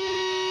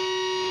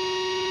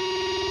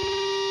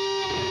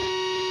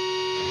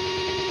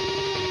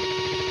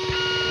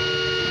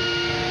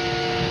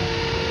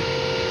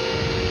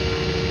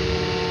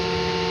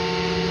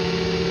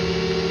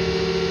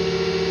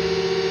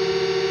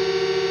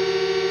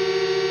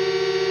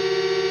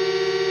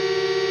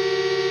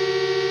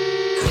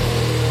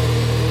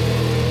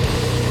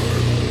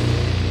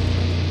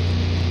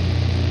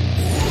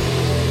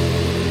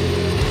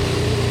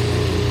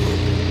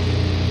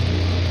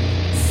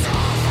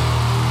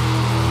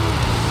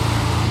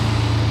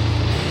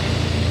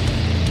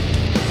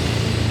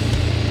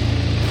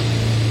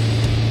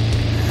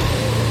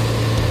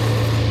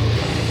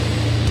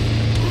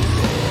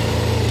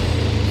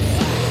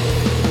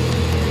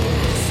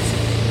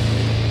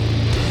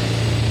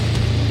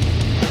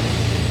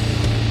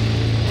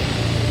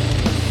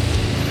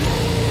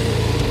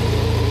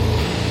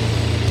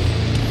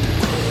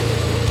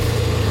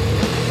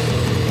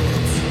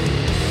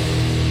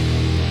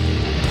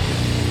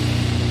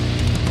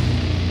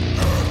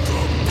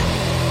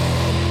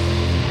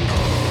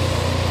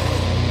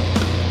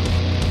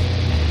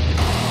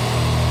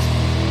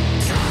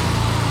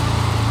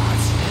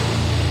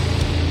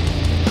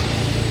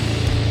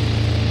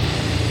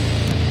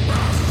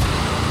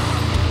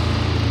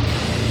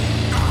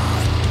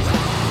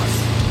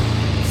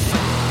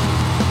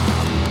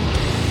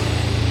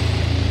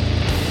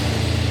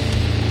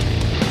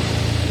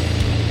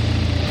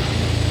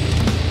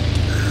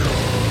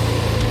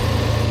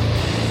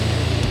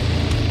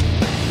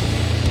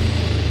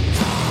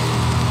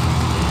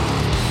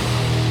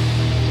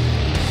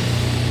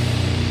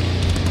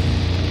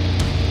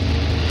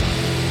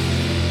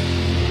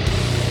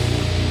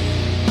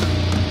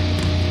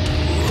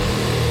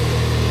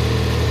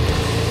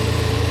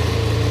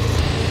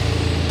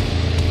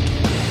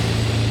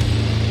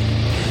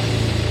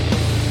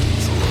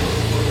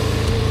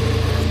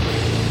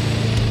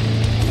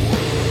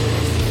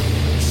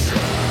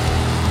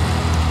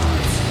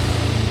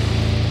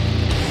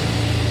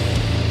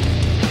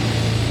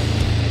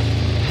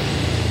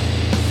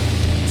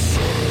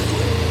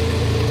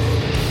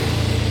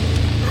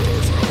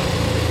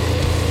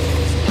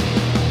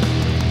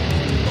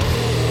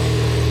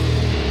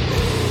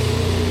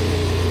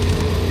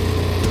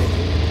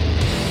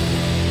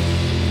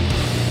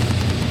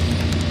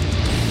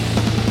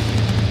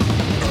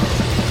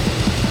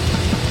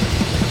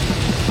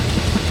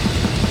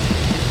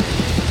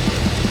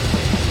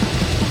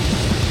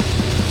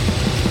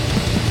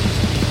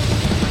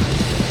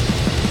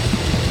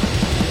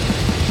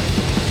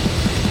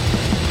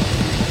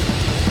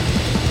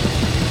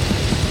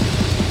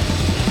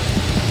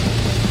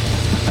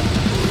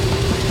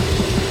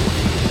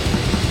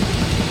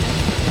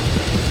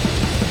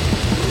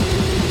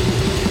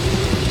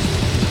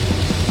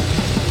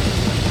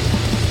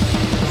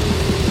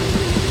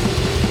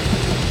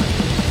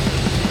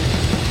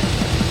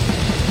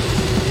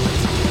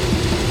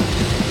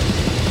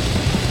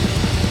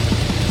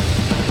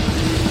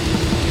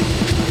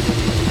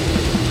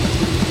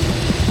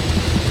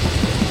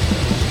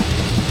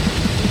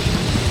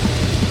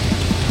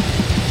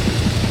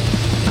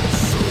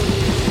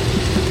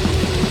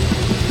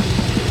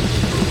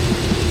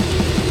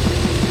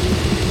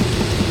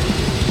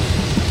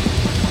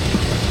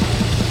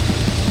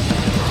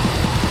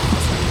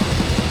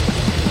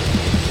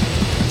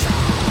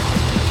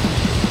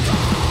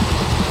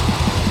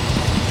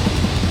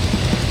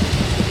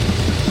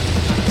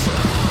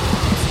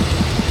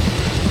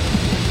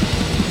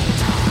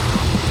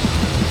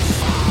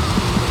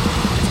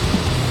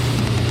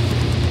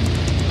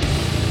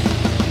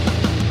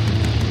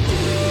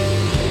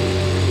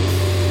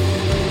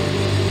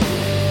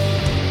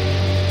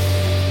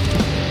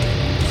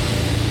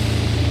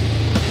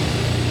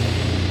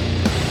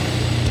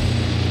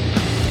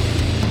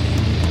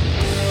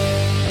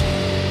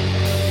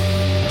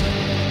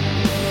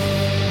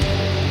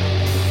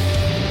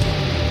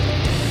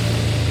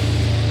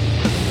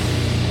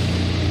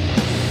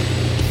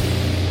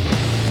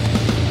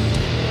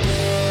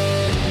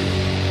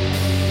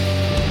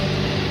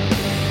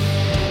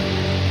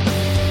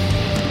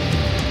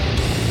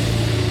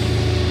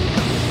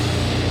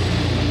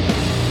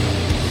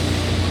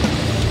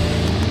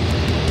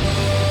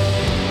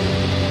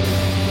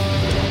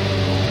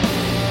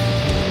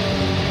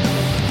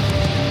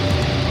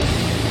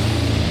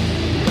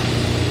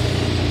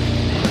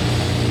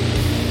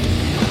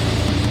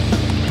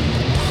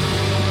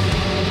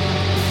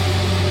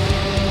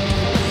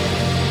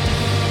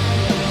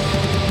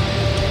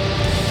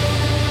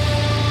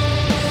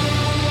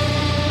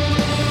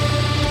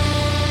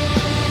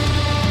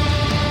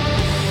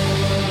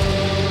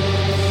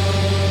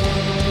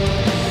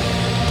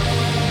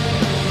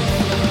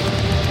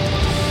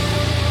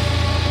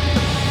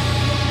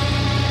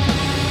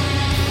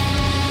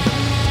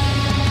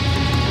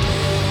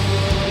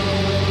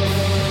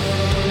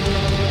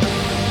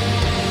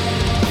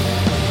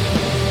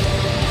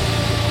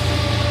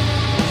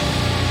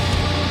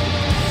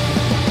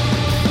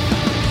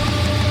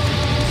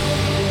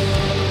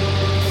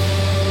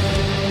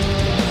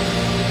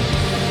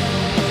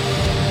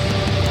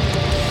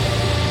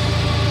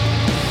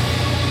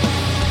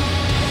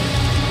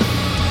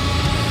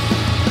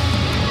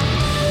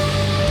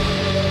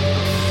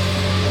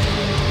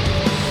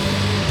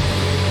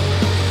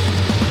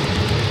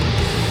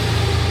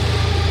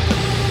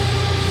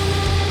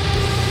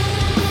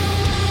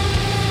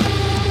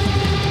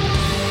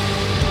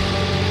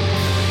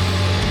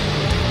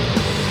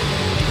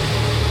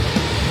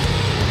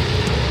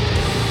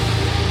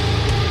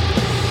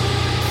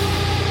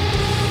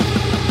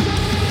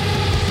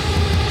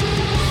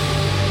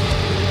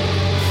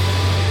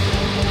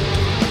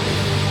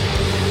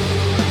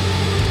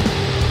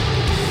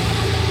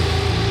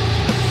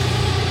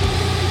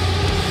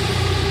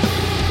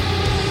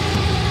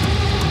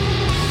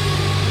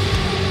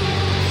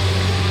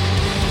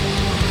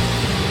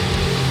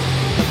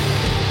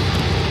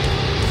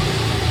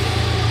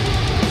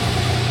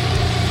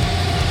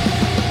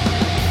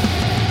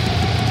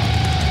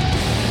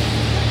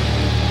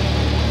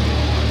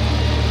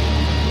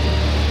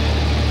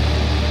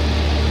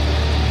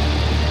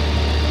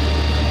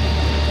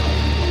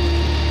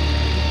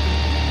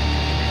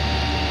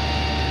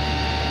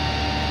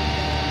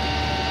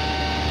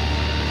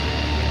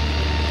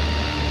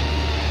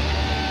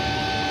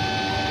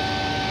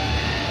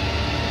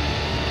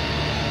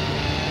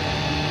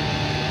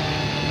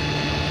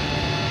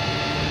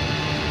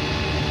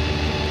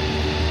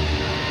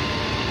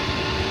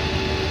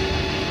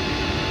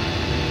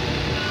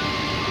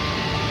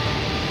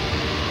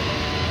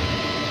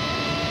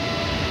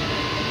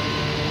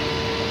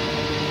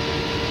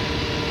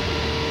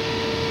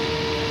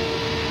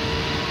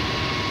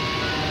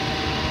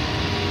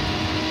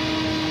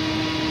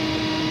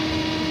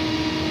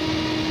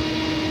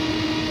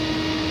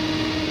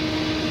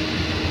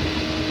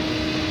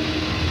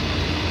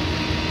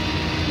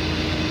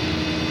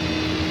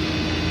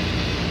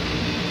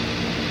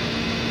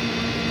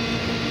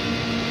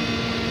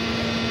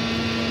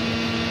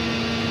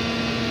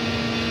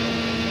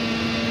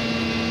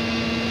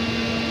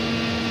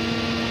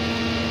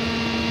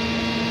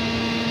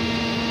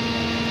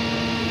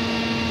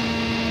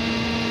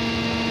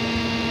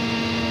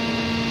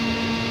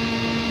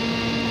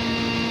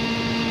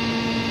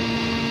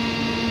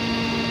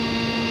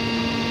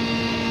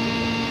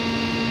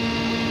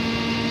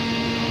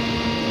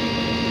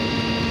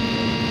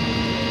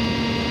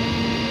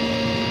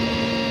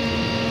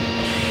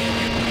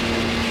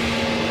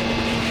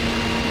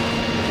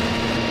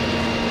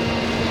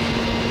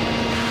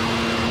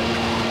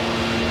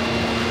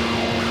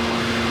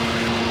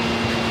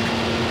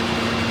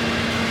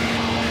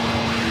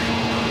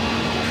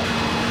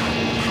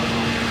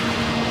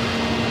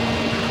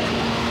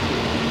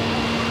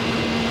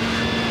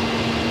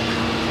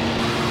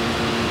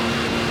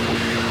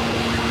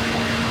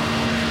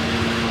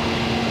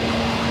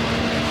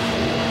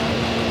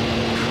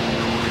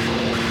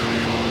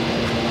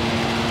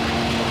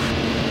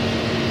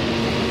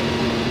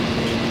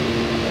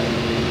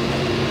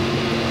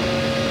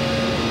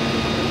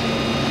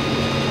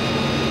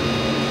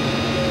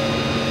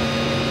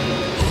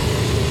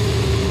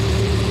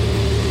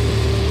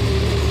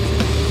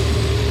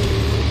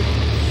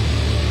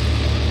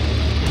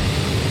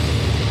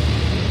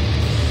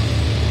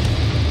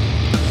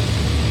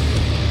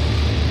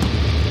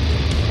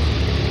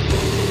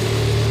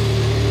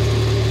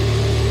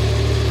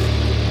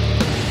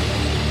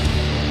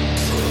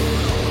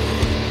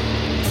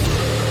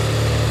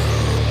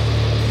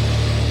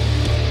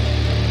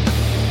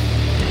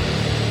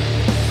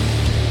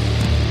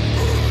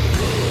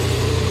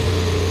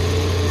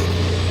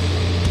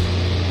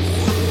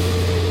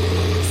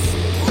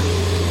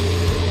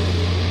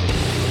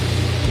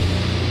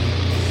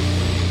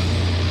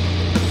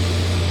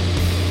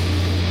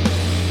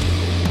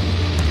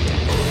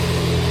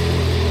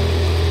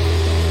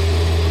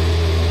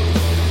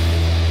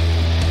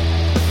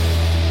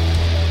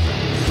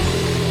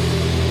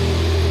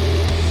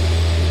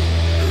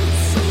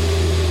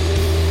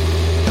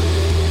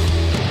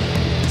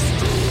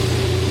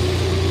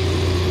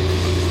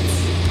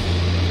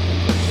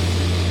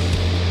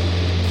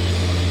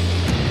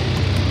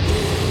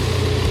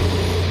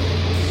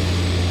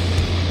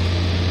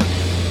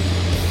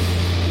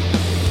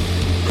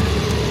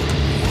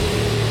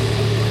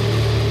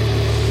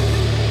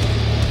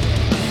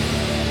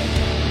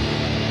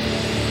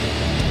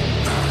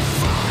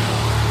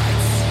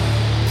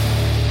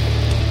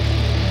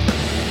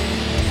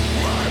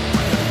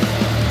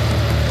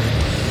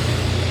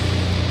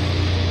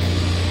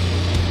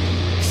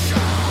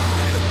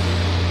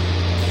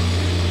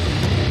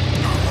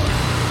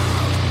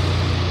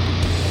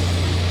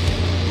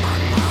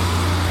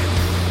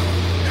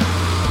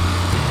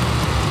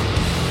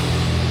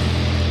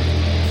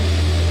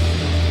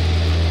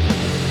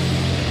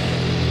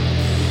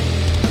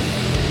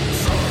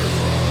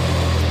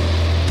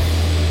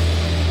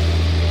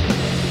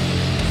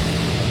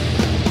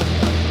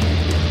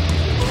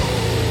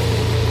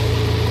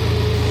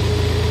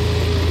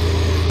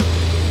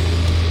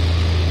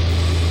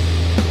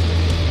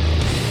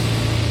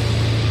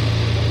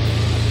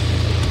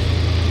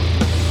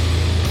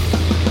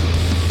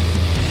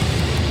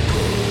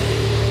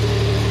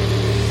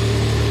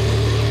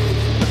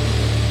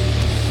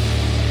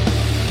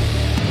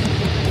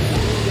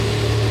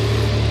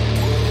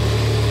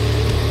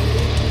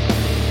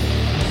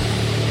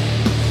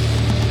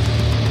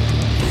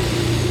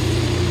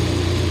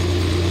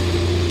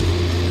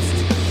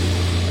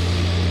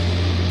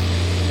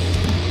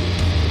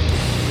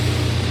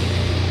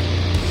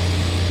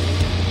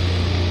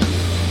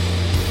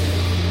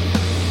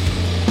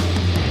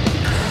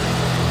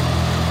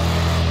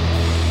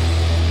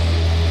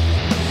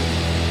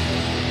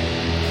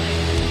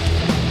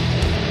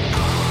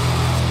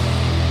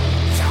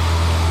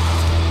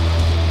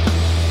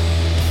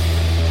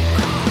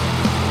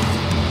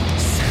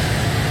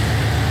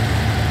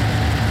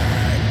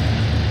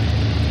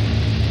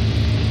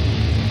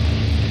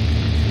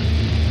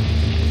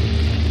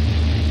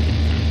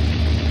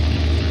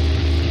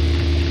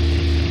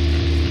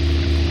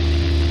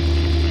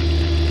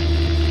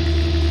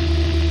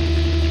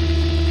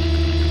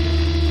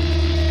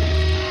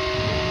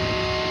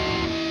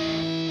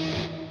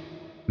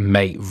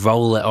 Mate,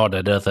 roll it on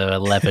another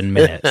 11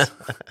 minutes.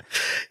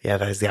 Yeah,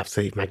 those are the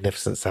absolutely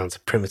magnificent sounds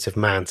of Primitive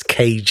Man's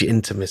Cage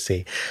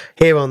Intimacy.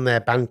 Here on their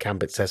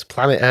Bandcamp, it says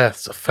Planet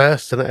Earth's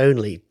first and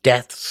only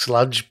death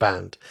sludge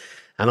band.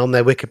 And on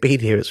their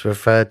Wikipedia, it's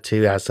referred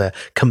to as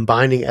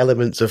combining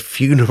elements of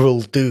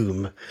funeral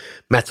doom.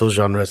 Metal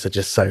genres are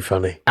just so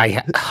funny. I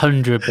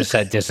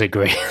 100%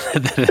 disagree.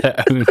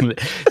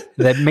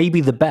 They're maybe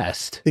the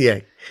best. Yeah,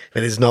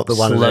 it is not the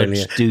one and only.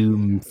 Sludge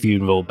doom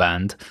funeral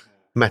band.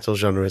 Metal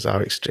genres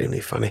are extremely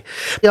funny.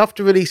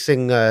 After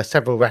releasing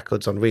several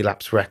records on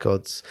Relapse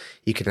Records,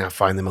 you can now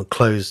find them on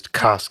Closed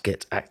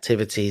Casket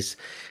Activities.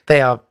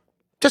 They are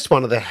just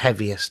one of the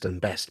heaviest and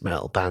best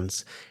metal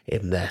bands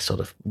in their sort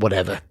of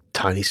whatever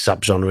tiny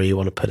subgenre you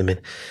want to put them in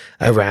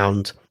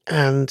around.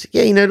 And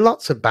yeah,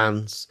 lots of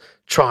bands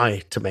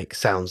try to make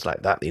sounds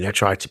like that,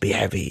 try to be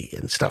heavy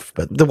and stuff.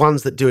 But the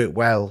ones that do it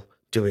well,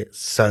 do it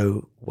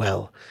so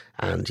well.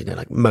 And,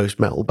 like most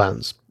metal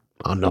bands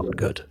are not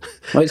good.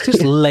 Well, it's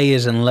just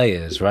layers and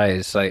layers, right?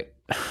 It's like,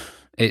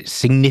 it's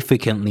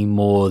significantly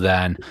more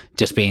than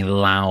just being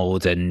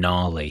loud and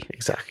gnarly.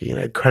 Exactly.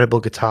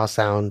 Incredible guitar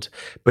sound,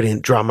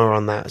 brilliant drummer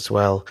on that as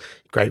well,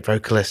 great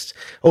vocalist.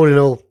 All in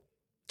all,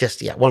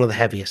 just, one of the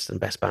heaviest and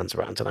best bands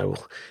around, and I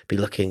will be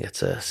looking at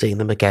seeing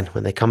them again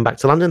when they come back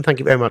to London. Thank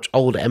you very much,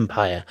 Old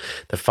Empire,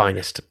 the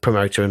finest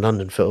promoter in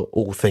London for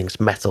all things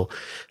metal,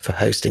 for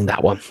hosting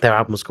that one. Their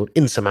album was called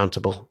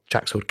Insurmountable,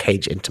 track's called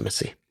Cage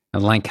Intimacy. I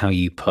like how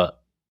you put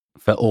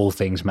for all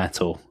things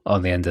metal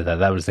on the end of that.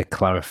 That was the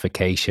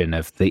clarification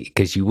of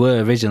because you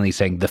were originally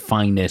saying the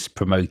finest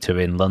promoter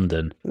in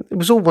London. It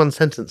was all one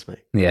sentence, mate.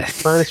 Yeah.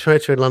 Finest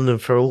promoter in London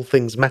for all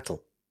things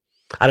metal.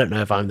 I don't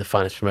know if I'm the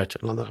finest promoter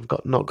in London.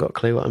 I've not got a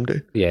clue what I'm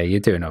doing. Yeah, you're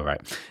doing all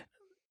right.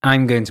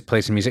 I'm going to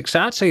play some music.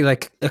 So actually,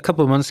 like a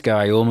couple of months ago,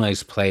 I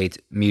almost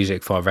played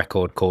music for a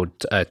record called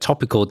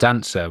Topical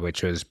Dancer,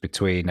 which was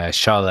between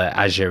Charlotte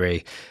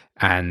Agerie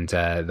and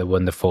the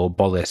wonderful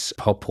Boris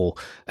Popol,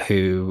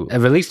 who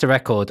released a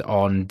record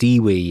on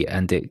Dewey,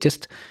 and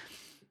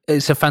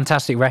it's a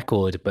fantastic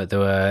record, but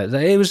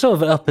it was sort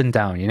of up and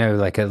down,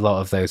 like a lot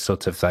of those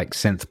sort of like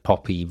synth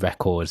poppy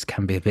records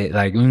can be a bit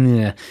like,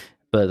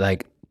 but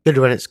like, good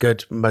when it's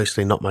good,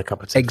 mostly not my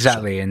cup of tea.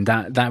 Exactly, and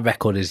that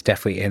record is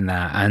definitely in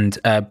there. And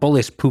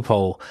Boris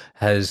Popol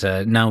has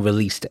now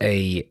released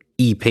a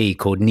EP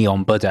called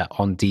Neon Buddha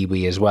on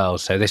Dewey as well.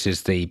 So this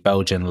is the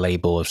Belgian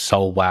label of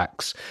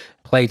Soulwax.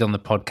 Played on the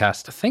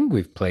podcast. I think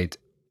we've played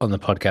on the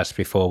podcast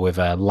before with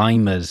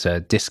Lima's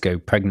Disco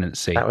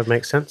Pregnancy. That would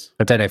make sense.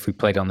 I don't know if we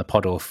played on the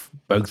pod or if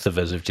both of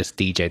us have just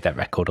DJ'd that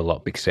record a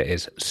lot because it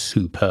is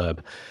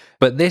superb.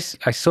 But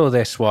I saw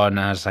this one,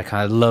 I was like,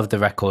 I love the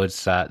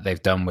records that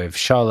they've done with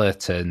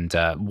Charlotte and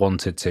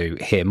wanted to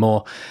hear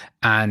more.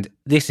 And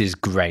this is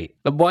great.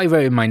 But what I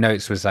wrote in my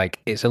notes was like,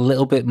 it's a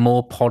little bit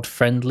more pod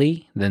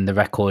friendly than the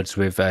records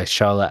with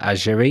Charlotte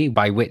Agerie,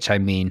 by which I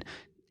mean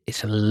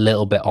it's a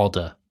little bit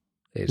odder.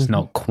 It's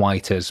not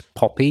quite as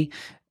poppy.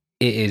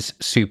 It is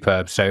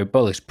superb. So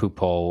Boris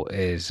Popol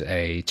is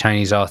a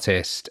Chinese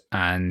artist,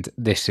 and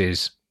this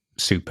is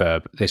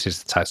superb. This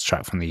is the title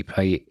track from the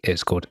EP.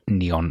 It's called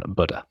Neon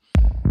Buddha.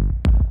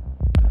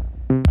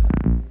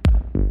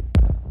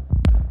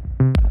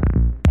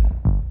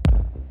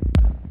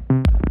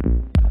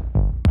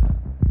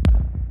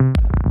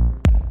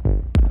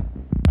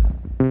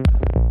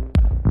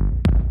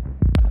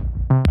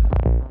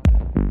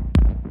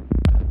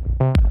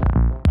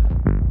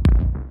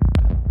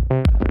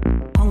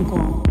 Hong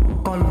Kong.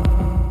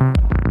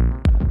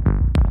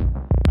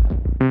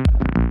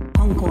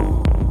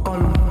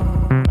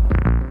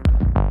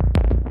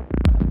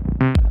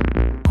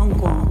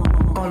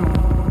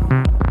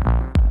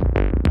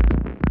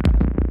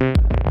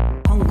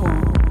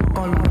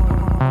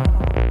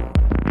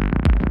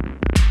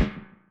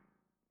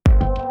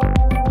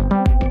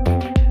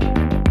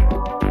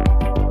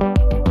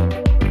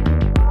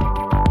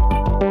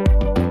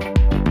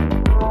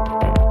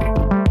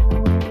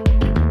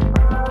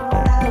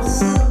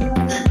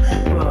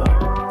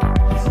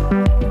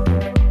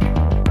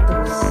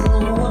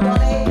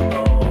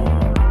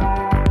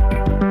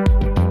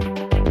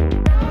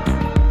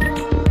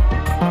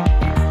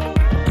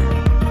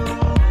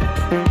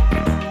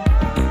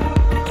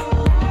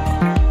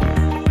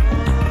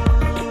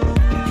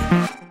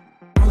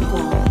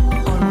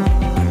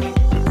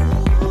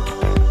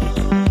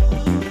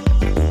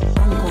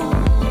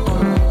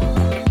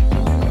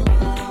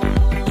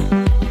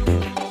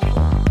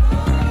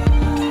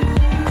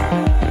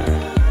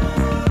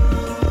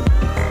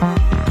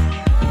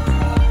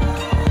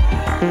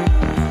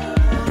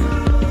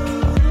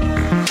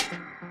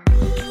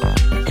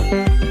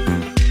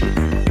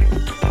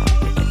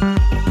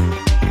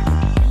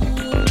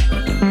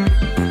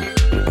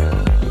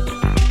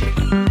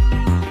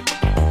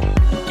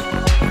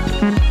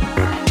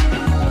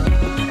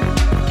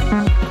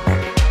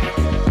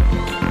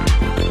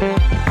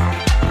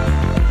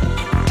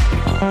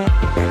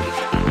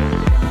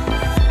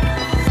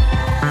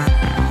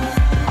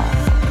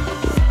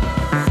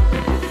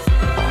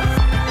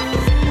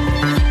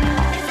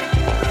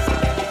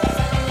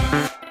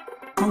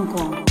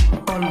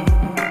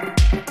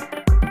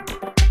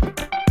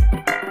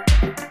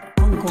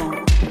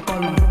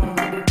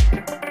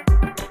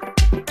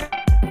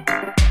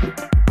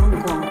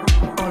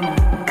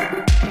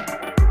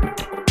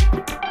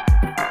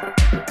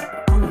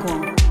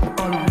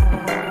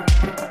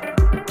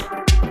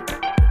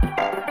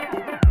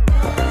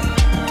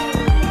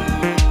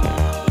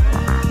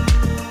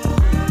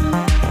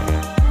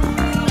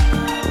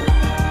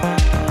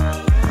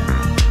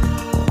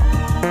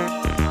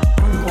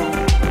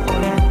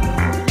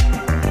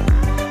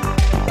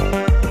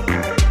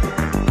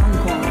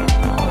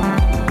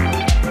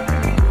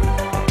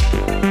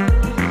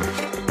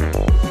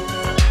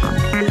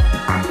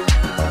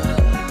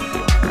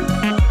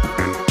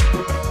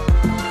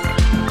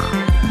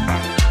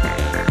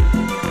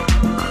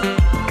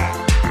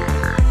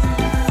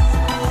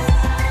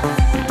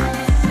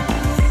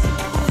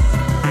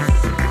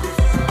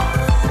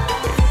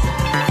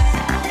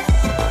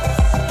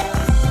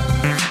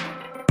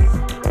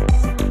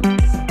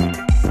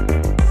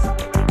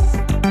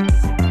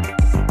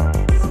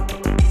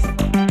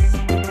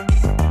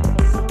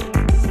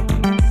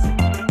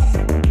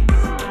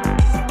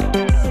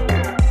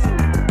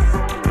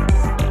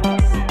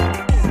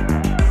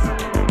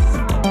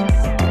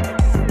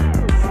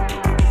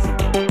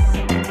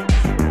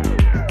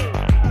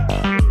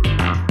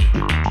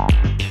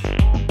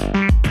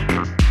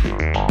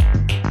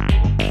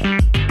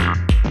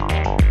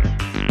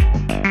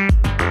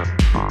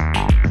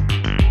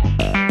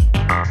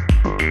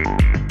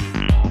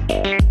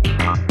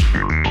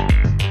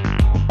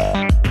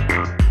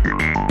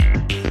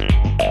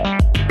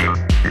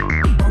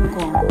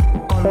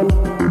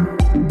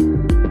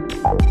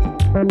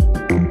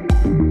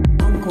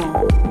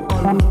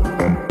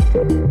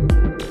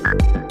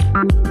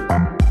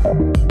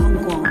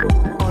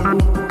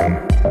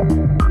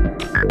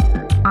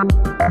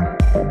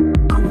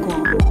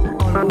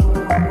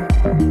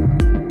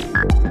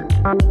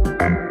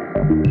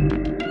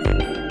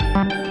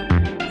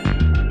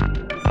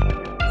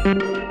 香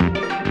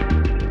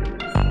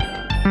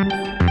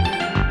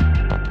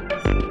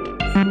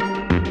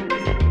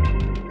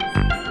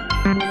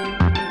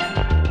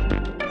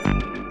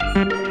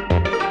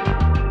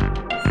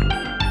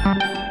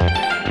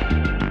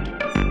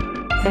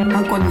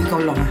港二九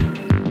六啊！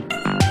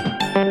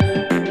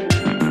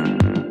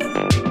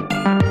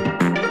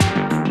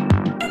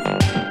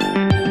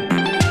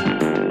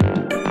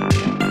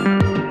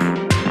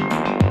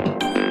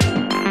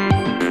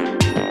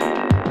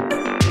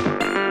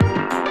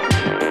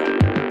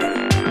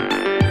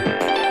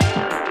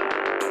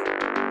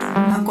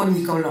香港二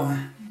九六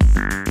啊！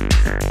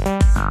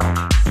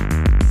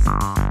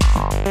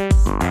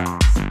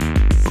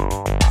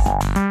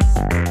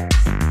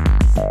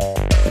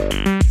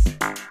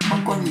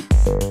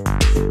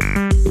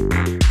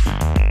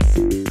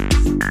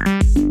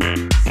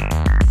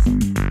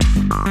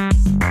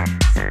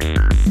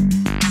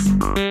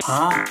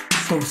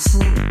走私。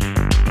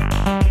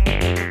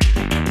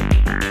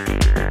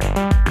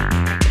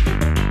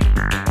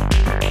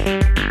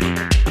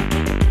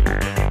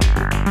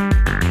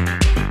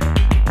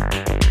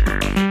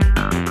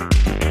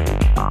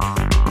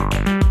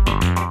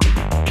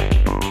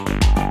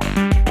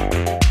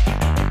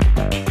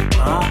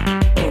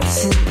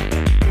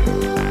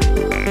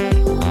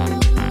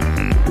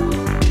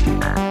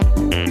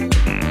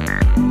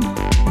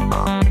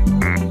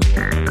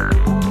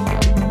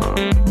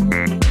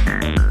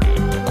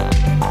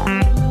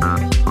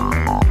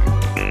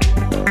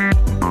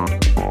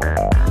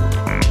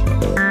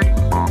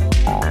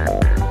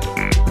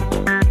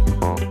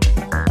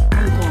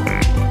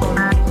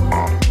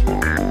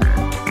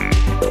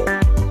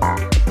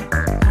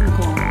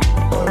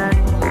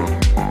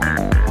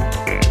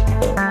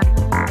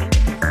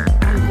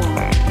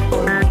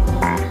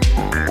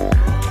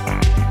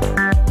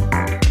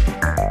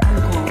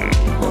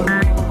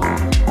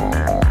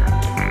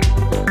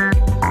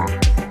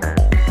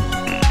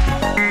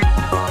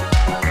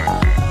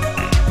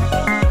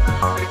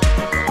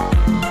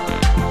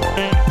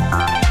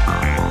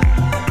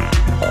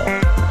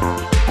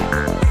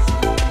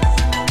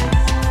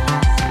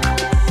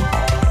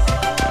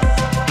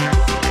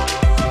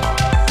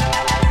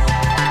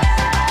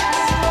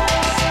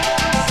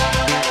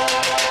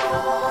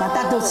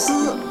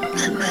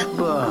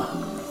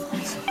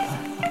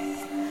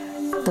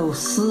都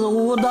是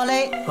舞蹈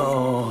嘞。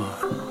哦，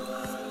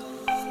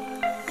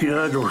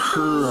这都是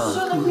啊，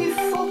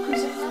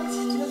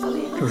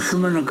都是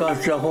们那个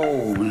家伙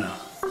呢。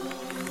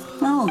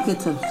那我给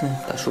这是。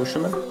他说什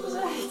么？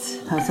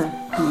他说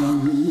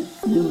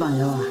女朋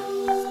友啊。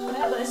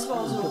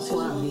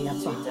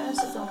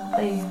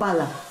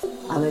Voilà,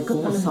 avec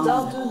mon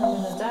sang.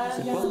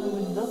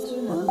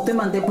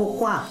 Demandez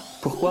pourquoi.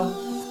 Pourquoi?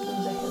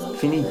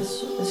 Fini.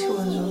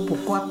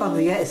 Pourquoi pas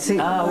bien?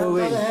 Ah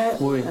oui,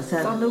 oui.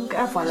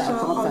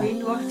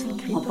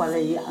 On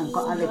parlait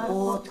encore à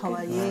l'époque,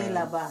 travailler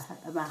là-bas.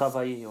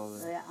 Travailler.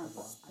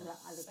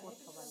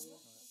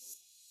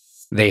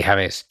 There you have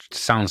it.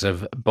 Sounds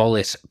of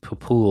Bolis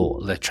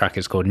Pupul. The track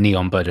is called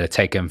Neon Buddha,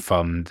 taken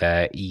from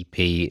their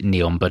EP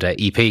Neon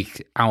Buddha EP,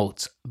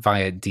 out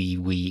via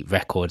Dewey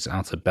Records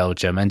out of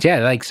Belgium. And yeah,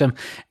 like some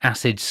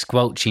acid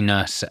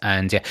squelchiness,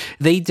 and yeah,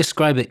 they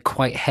describe it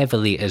quite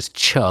heavily as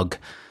chug.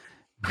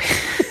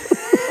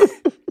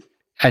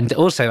 And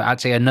also,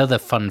 actually, another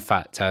fun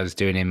fact I was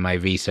doing in my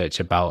research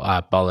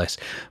about Bolis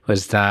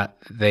was that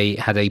they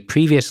had a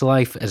previous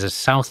life as a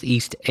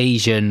Southeast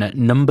Asian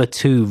number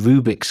 2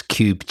 Rubik's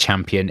Cube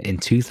champion in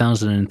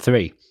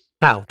 2003.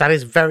 Wow, that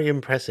is very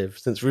impressive,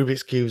 since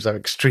Rubik's Cubes are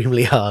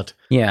extremely hard.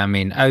 Yeah, I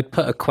mean, I would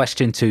put a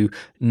question to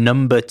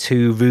number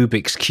 2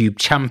 Rubik's Cube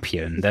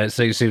champion. That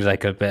seems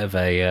like a bit of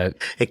a...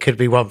 It could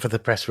be one for the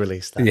press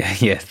release. Then.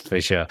 Yeah, for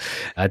sure.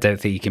 I don't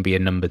think you can be a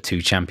number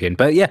 2 champion.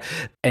 But yeah,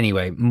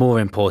 anyway, more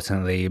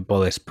importantly,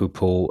 Bolis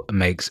Pupul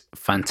makes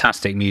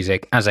fantastic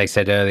music. As I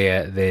said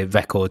earlier, the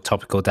record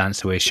Topical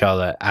Dancer with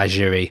Charlotte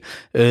Ajury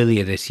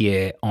earlier this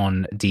year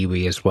on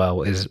Dewey as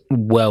well is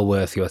well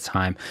worth your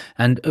time.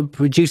 And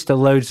produced a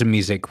loads of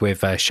music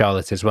with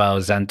Charlotte as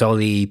well.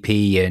 Zandoli EP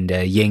and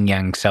Yin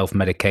Yang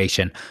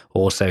Self-Medication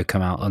also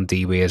come out on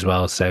Dewey as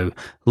well. So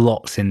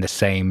lots in the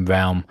same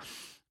realm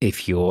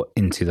if you're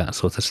into that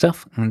sort of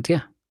stuff. And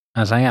yeah,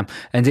 as I am.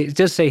 And it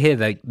does say here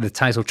that the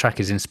title track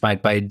is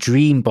inspired by a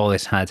dream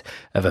Bolis had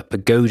of a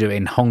pagoda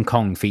in Hong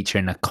Kong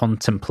featuring a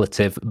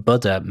contemplative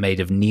Buddha made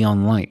of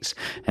neon lights.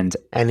 And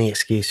any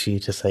excuse for you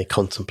to say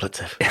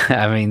contemplative.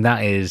 I mean,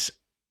 that is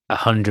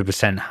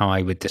 100% how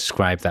I would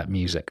describe that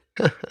music.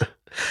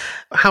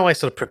 How I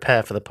sort of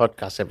prepare for the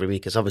podcast every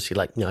week is obviously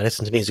like, I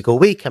listen to music all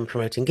week. I'm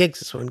promoting gigs.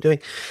 That's what I'm doing.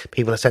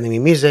 People are sending me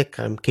music.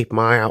 I'm keeping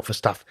my eye out for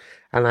stuff.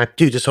 And I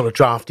do just sort of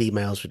draft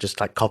emails with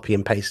just like copy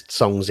and paste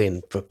songs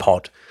in for a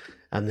pod.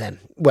 And then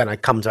when I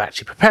come to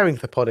actually preparing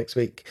for the pod next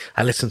week,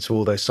 I listen to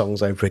all those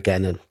songs over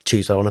again and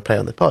choose what I want to play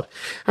on the pod.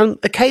 And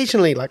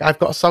occasionally, like, I've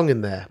got a song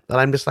in there that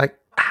I'm just like,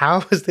 how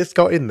has this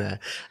got in there?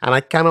 And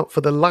I cannot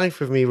for the life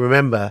of me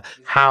remember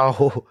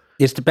how...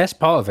 It's the best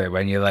part of it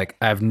when you're like,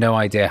 I have no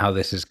idea how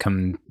this has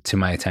come to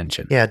my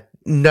attention. Yeah,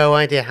 no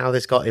idea how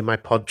this got in my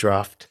pod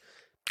draft.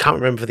 Can't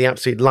remember for the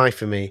absolute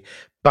life of me,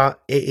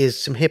 but it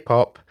is some hip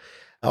hop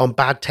on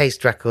Bad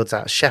Taste Records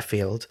out of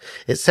Sheffield.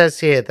 It says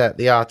here that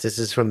the artist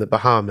is from the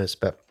Bahamas,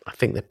 but I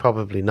think they're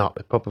probably not.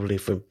 They're probably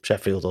from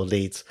Sheffield or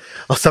Leeds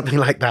or something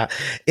like that.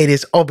 It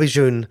is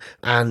Obijun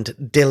and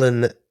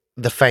Dylan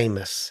the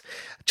Famous.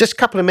 Just a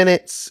couple of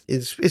minutes.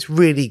 It's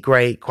really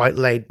great, quite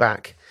laid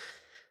back.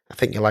 I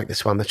think you'll like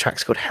this one. The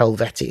track's called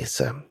Helveti. It's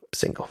a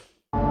single.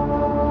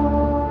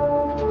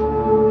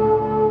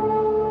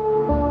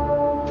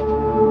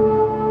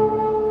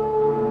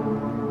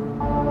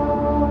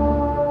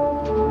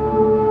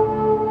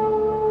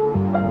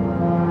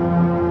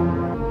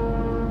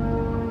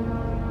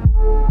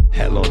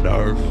 Hell on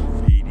earth,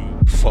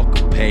 fuck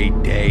a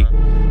payday,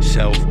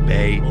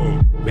 self-made,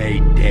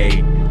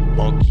 Mayday,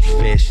 monkey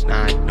fish,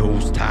 9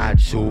 nose,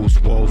 tied shoes,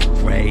 wolf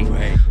gray,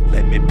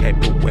 lemon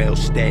pepper, whale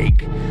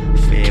steak,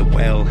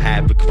 farewell,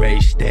 have a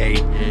great stay,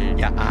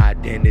 your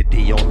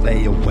identity on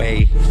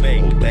layaway,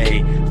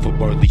 olay,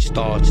 from early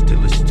starts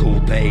till it's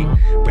too late,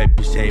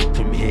 represent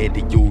from here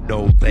to you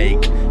know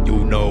lake,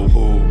 you know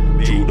who,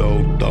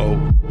 judo dope.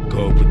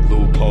 Go with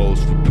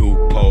loopholes for blue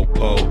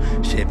po-po.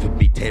 Shiver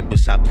me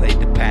timbers, I played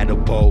the paddle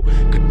boat.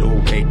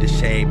 Canoe ain't the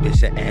same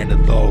as an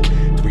antelope.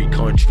 3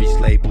 countries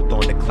labeled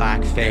on the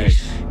clock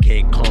face.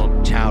 King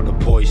Kong, child of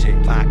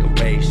poison, like a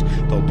race.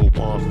 Global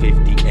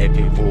 150,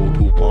 every road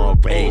who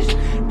want race.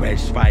 Red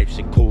stripes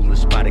and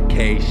coolers by the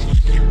case.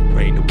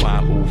 Rain the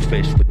wahoo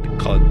fish with the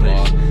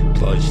cutlass.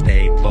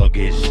 Blood-stained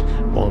luggage.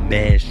 One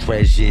man's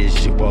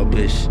treasures, your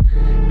rubbish.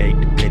 Make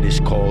the business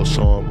calls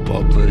on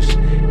bubblers.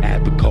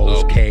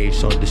 Abaco's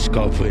caves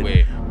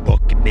undiscovered.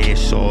 Buccaneer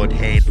sword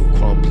handle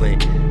crumbling.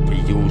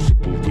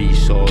 Reusable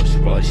resource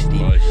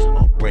rusty.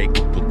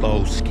 Unbreakable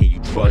lows, can you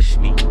trust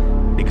me?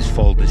 Niggas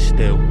folding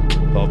still.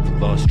 Love the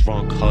lust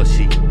drunk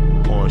hussy.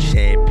 Pouring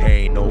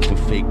champagne over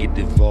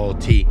figurative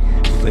vaulty.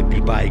 Flippy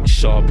bike,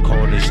 sharp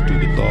corners through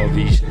the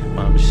lorries.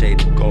 Mama say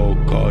the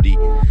gold gaudy.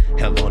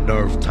 Hell on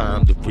earth,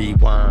 time to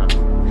rewind.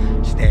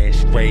 Stand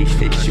straight,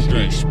 fix your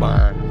weak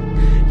spine.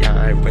 Yeah,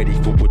 I ain't ready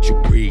for what you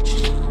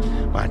preach.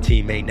 My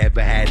team ain't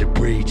never had a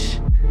breach.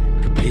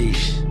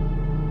 Capiche?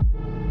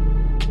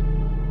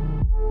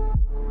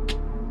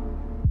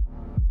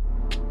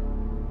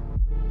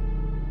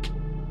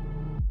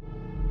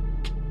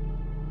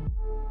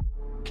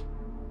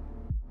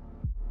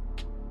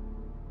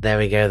 There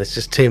we go. There's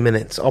just 2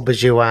 minutes.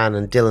 Obijun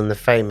and Dylan the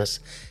Famous.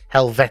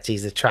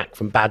 Helveti's the track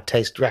from Bad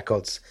Taste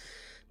Records.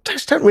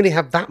 Just don't really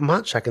have that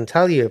much I can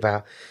tell you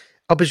about.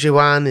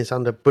 Obijun is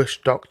under Bush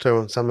Doctor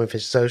on some of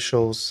his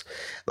socials.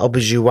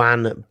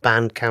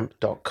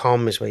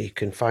 Obijun@bandcamp.com is where you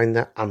can find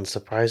that,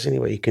 unsurprisingly,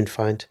 where you can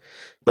find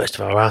most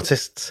of our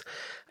artists.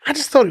 I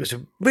just thought it was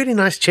a really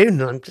nice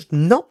tune, and I'm just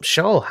not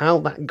sure how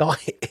that got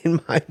in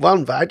my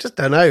one, but I just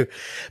don't know.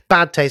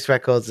 Bad Taste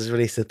Records has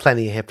released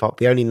plenty of hip-hop.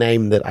 The only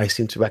name that I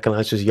seem to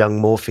recognise was Young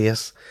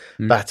Morpheus,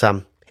 but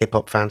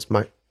hip-hop fans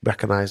might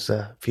recognise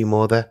a few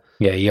more there.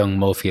 Yeah, Young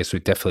Morpheus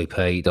we've definitely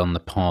played on the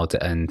pod,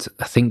 and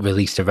I think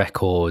released a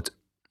record.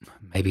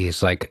 Maybe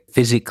it's like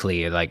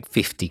physically like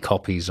 50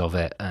 copies of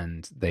it,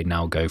 and they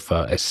now go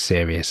for a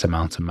serious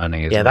amount of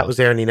money as well. That was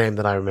the only name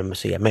that I remember.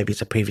 So yeah, maybe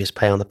it's a previous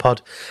play on the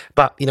pod.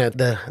 But, you know,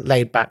 the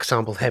laid-back,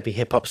 sample-heavy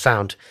hip-hop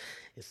sound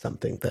is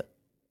something that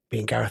me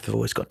and Gareth have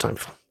always got time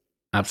for.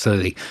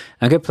 Absolutely.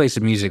 I'm going to play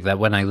some music that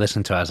when I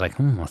listened to it, I was like,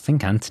 I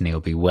think Anthony will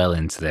be well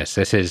into this.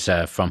 This is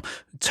from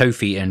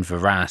Tofi and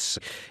Varas.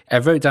 I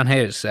wrote down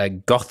here, it's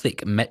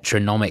gothic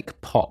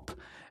metronomic pop.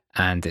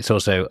 And it's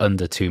also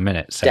under 2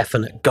 minutes. So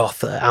definite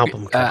goth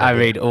album cover. I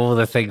read all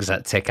the things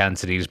that tick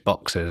Anthony's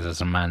boxes as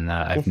a man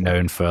that I've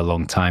known for a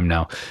long time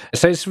now.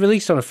 So it's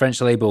released on a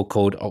French label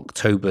called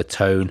October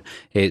Tone.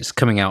 It's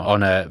coming out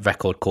on a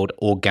record called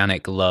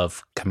Organic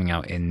Love, coming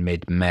out in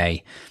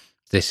mid-May.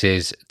 This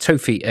is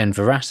Tofi and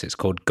Varas. It's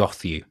called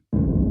Goth You.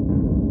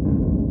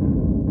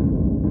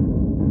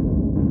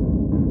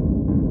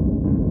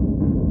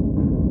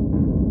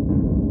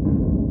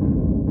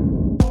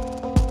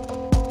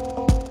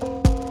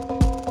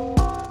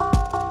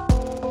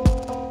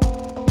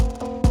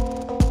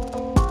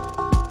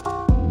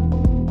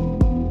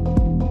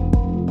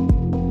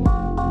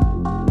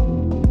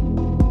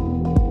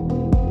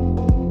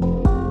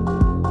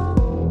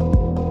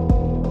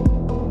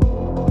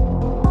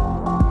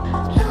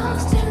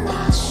 Lost in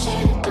the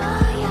shade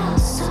by your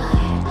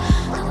side.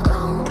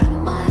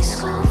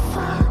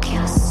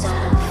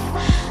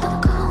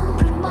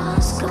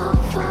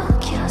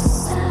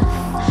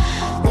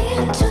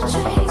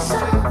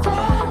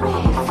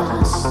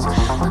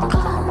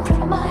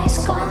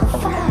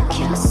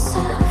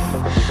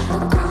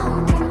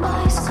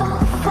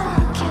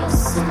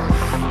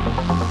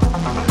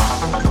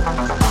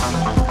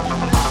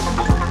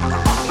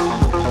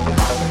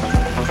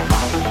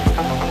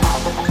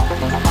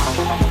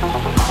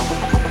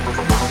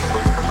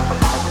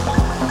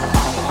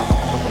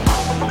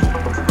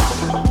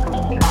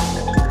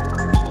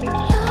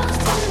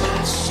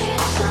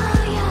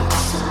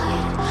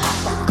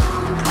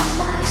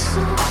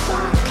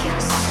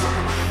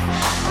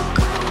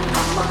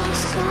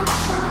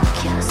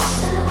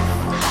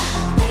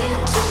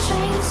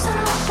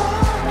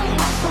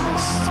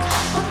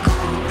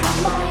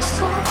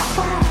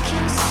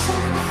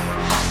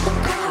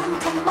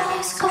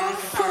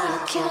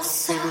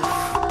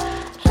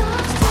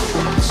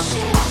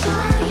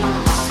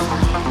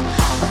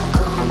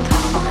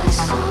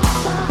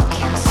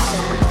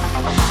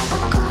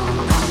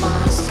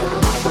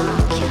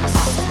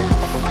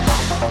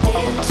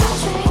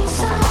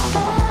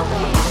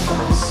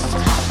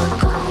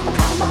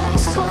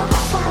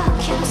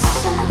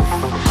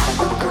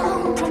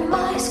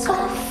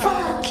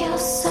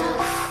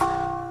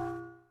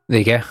 There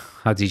you go.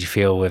 How did you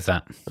feel with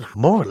that?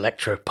 More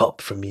electro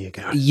pop from you,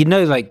 Gary. You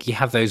know, like you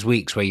have those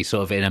weeks where you're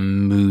sort of in a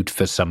mood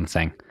for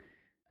something.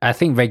 I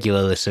think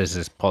regular listeners to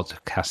this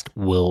podcast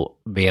will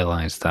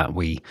realise that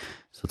we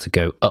sort of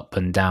go up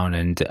and down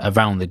and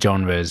around the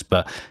genres,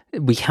 but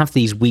we have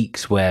these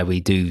weeks where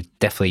we do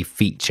definitely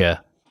feature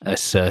a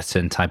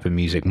certain type of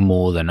music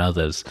more than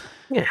others.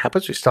 Yeah, how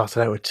about we started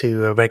out with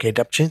 2 reggae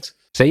dub tunes?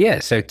 So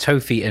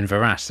Tofi and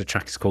Varas, the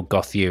track is called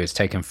Goth You. It's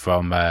taken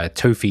from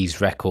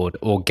Tofi's record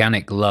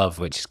Organic Love,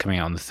 which is coming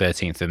out on the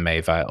 13th of May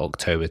via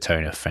October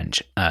Tone, a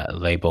French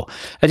label.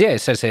 And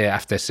it says here,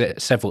 after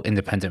several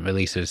independent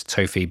releases,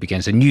 Tofi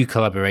begins a new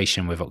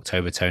collaboration with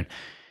October Tone.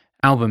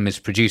 Album is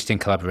produced in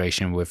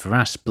collaboration with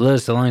Varas,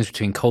 blurs the lines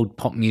between cold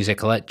pop music,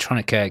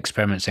 electronica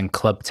experiments, and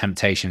club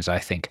temptations. I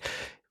think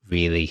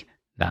really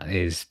that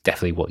is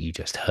definitely what you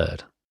just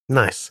heard.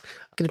 Nice.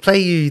 I'm going to play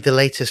you the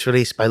latest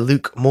release by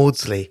Luke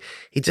Maudsley.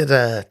 He did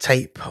a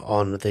tape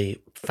on the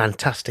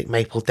fantastic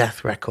Maple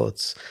Death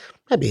Records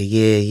maybe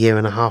a year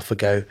and a half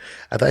ago.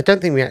 I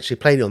don't think we actually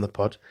played it on the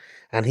pod.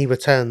 And he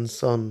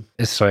returns on...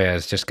 Sorry, I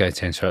was just going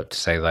to interrupt to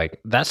say, like,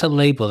 that's a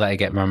label that I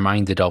get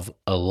reminded of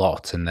a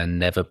lot and then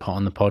never put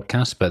on the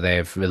podcast, but they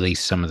have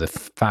released some of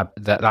the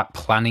that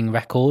planning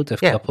record a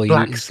couple of years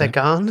ago. Black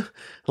Sagan.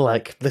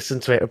 Like,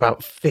 listened to it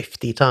about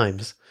 50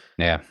 times.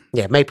 Yeah.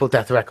 Yeah, Maple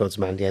Death Records,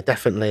 man. Yeah,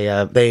 definitely.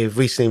 They've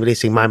recently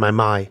releasing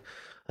My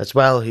as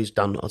well, who's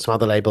done on some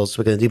other labels.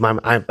 We're going to do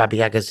Babi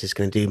Yagas is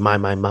going to do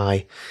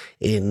My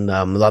in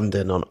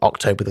London on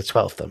October the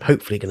 12th. I'm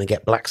hopefully going to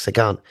get Black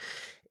Sagan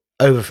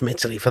over from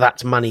Italy for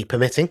that, money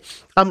permitting.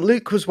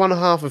 Luke was one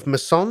half of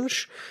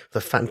Massange, the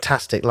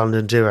fantastic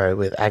London duo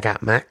with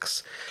Agat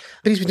Max.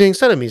 But he's been doing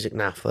solo music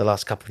now for the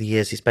last couple of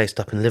years. He's based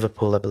up in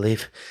Liverpool, I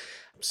believe.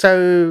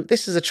 So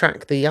this is a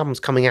track, the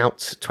album's coming out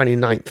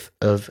 29th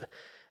of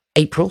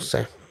April,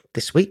 so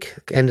this week,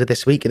 end of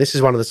this week. And this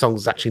is one of the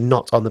songs that's actually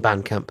not on the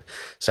Bandcamp,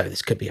 so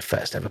this could be a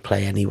first ever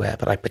play anywhere,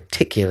 but I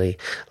particularly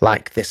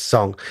like this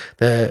song.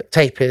 The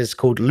tape is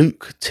called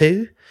Luke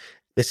 2.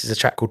 This is a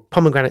track called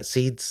Pomegranate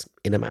Seeds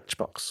in a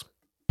Matchbox.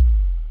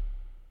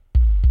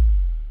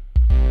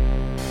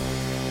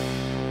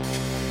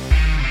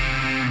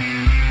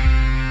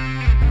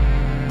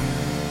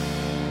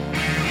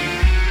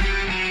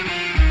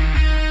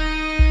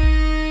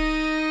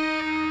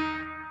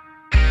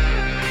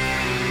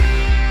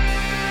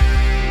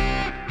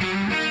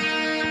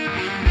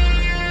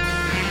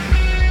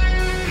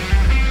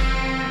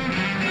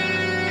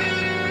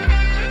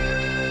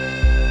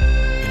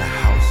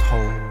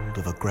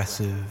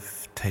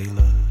 Aggressive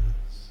tailors,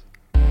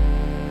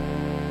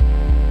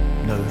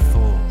 no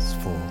thoughts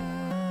for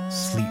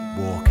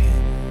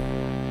sleepwalking,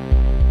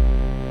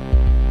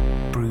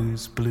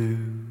 bruised blue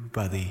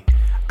by the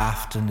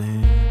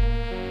afternoon,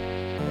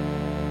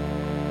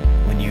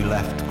 when you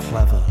left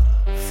clever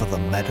for the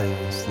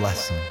meadow's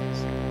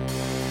lessons.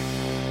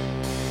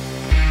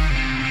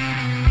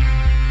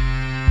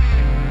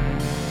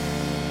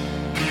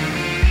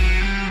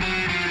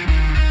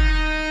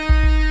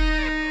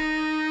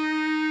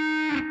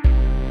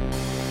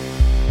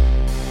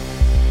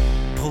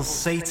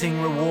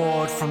 Pulsating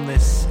reward from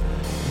this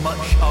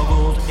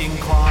much-ogled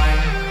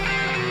incline.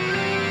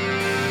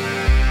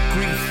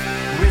 Grief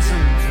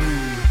risen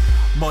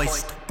through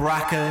moist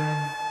bracken.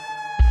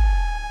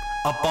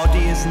 A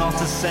body is not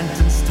a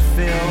sentence to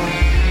fill.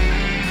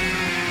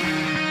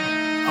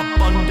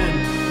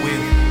 Abundant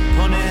with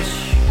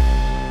punish.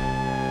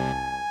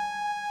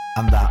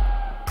 And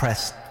that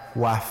pressed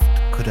waft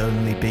could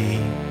only be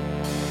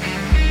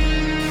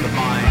the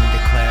mind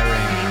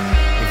declaring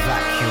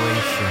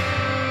evacuation.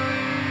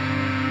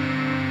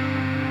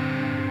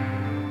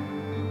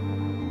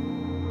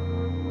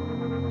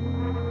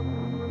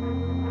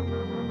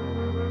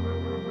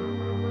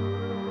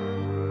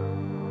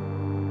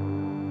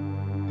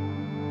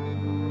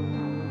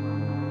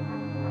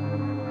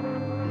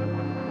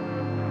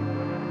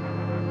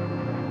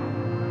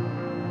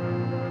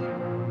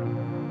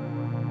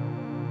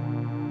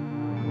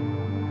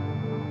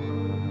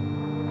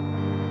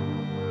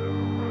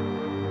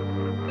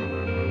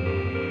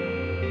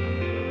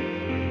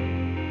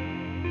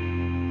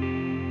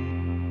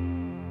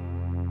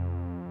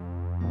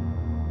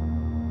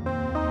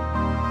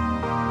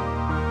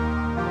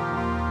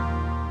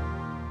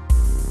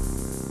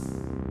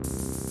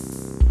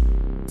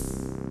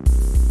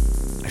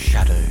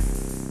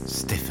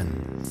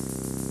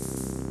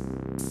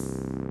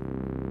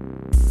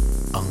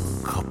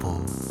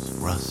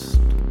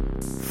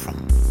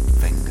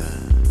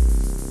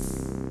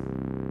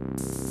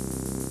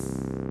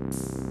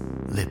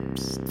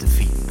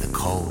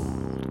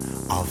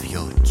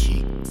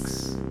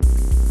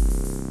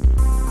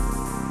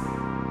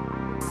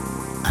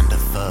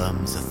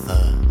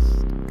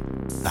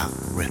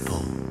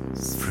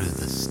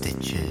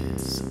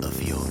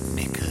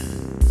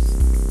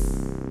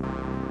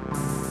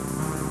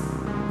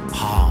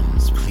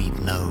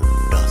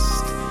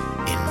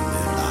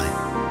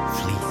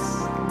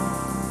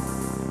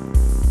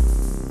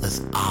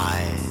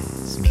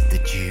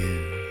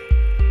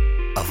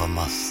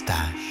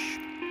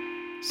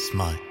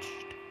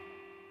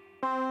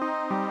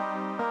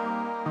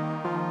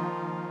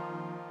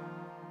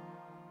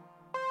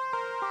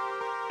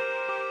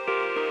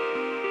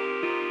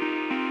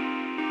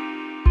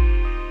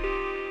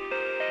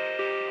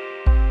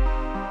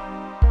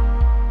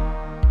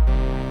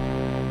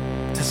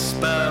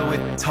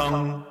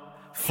 tongue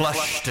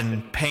flushed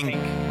and pink,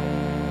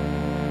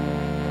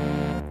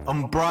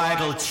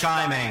 unbridled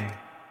chiming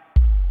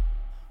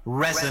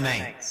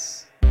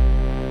resonates.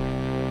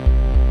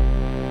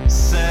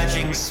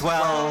 Surging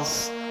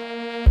swells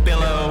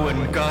billow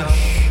and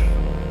gush.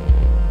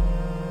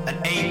 An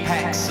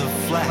apex of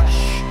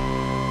flesh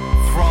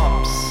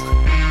throbs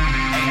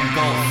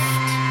engulfed.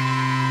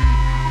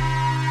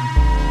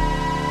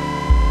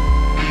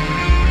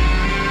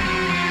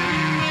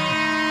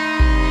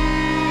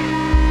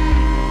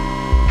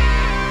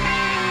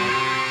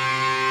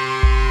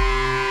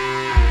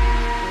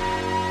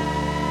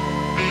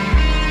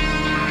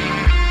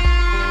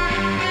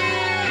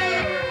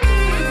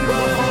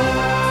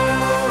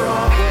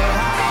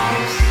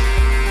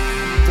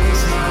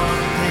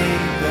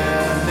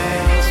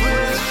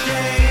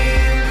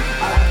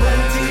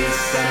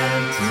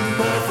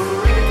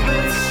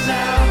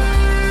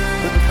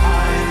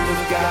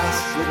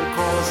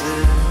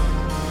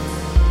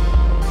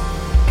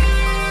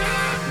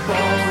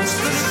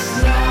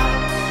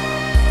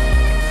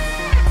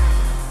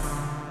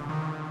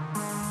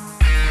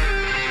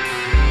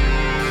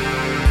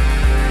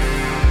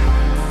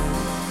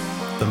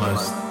 The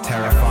most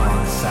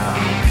terrifying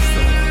sounds,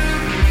 the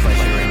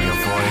pleasure in your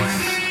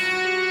voice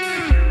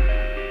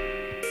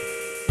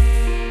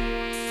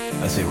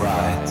as it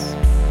rides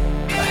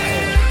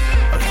ahead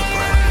of the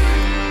breath.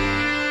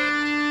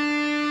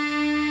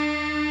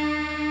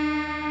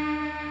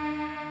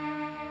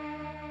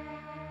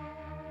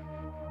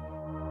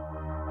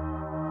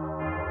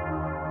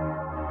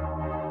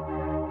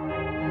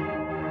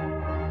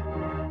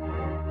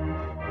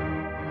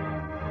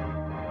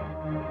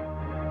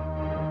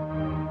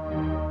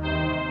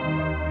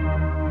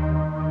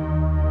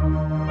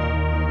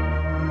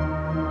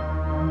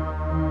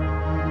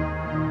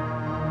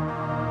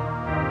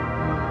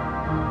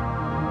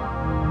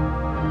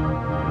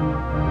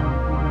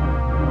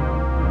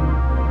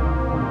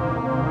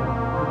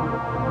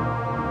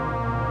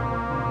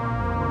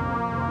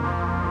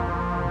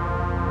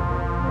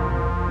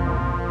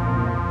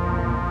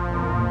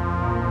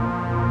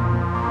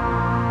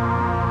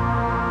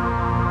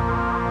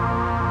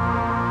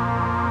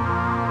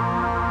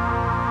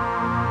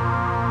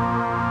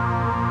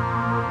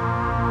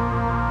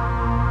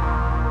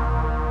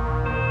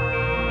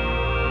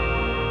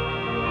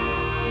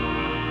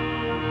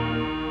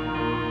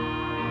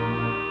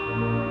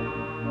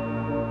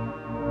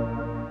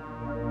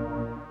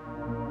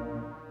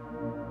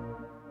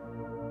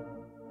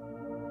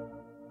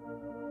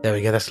 There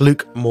we go. That's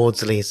Luke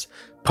Maudsley's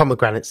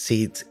Pomegranate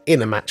Seeds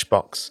in a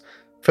Matchbox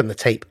from the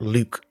tape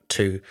Luke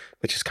 2,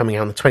 which is coming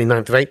out on the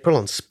 29th of April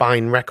on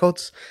Spine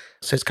Records.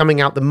 So it's coming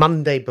out the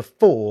Monday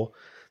before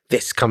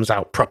this comes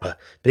out proper.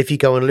 But if you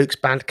go on Luke's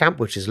Bandcamp,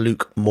 which is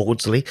Luke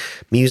Maudsley,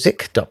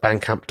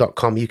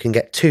 music.bandcamp.com, you can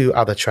get 2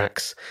 other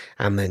tracks,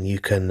 and then you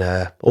can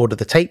order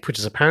the tape, which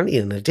is apparently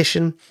an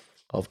edition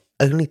of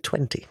only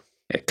 20.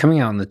 Coming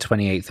out on the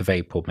 28th of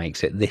April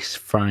makes it this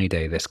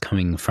Friday, this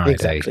coming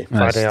Friday. Exactly. as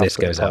Friday this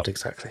after goes the pod, out.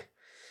 exactly.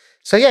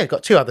 So yeah,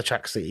 got 2 other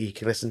tracks that you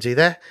can listen to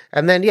there.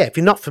 And then, yeah, if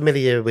you're not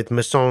familiar with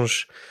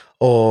Messange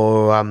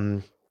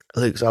or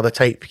Luke's other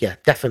tape, yeah,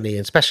 definitely,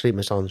 and especially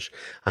Messange,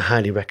 I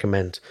highly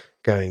recommend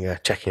going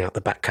checking out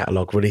the back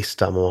catalogue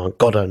released on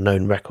God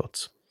Unknown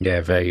Records. Yeah,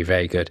 very,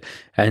 very good.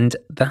 And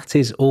that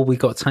is all we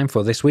got time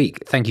for this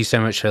week. Thank you so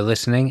much for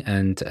listening.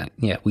 And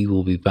yeah, we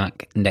will be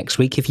back next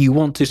week. If you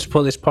want to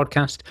support this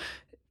podcast,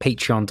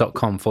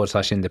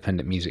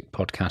 patreon.com/independent music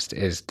podcast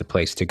is the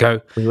place to go.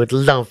 We would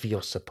love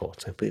your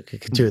support. We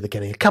could do with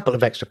getting a couple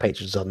of extra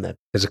patrons on there.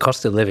 There's a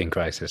cost of living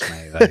crisis,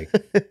 mate. That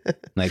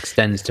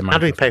extends to How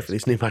do we pay microphones. for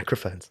these new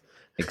microphones?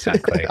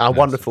 Exactly. Our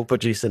wonderful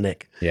producer,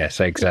 Nick. Yes,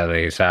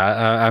 exactly. So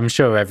I'm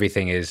sure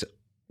everything is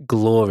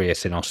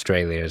glorious in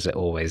Australia, as it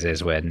always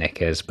is where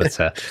Nick is. But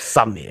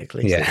Sunny, at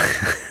least. yeah,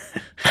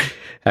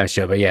 I'm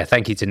sure. But yeah,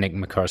 thank you to Nick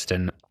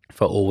McCroston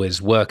for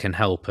always work and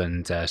help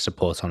and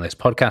support on this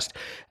podcast.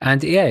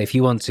 And yeah, if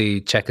you want to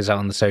check us out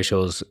on the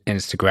socials,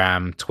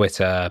 Instagram,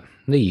 Twitter,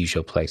 the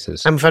usual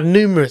places. And we've had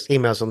numerous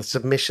emails on the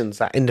submissions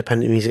at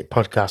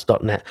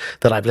independentmusicpodcast.net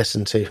that I've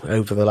listened to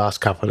over the last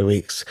couple of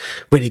weeks.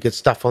 Really good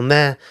stuff on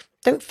there.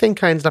 Don't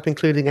think I ended up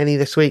including any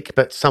this week,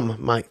 but some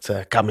might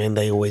come in.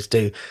 They always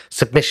do.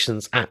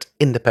 Submissions at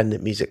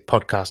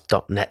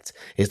independentmusicpodcast.net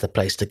is the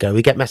place to go.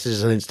 We get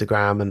messages on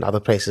Instagram and other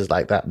places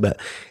like that, but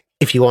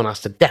if you want us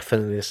to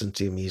definitely listen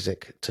to your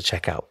music, to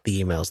check out the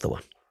email's the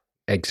one.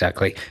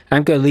 Exactly.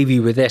 I'm going to leave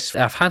you with this.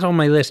 I've had on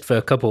my list for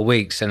a couple of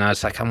weeks, and I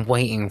was like, I'm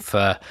waiting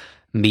for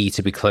me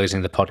to be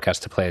closing the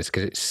podcast to players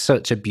because it's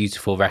such a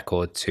beautiful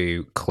record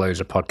to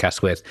close a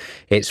podcast with.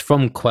 It's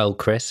from Quell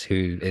Chris,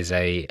 who is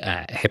a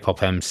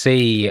hip-hop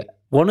MC.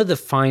 One of the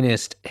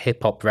finest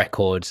hip-hop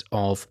records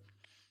of,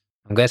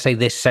 I'm going to say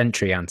this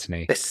century,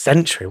 Anthony. This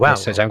century, wow.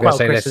 So I'm going to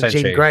say Chris this and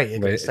century. Jean Grey, you're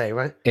going to say,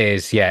 right?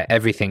 Is, yeah,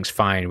 Everything's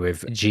Fine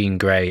with Jean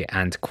Grey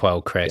and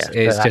Quell Chris.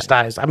 Yeah, It's just,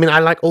 that is, I mean, I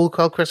like all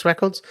Quell Chris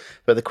records,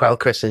 but the Quell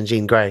Chris and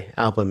Jean Grey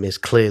album is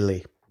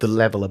clearly the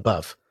level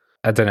above.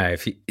 I don't know,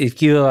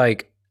 if you're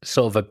like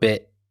sort of a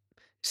bit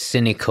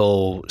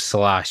cynical /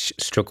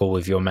 struggle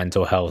with your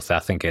mental health, I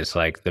think it's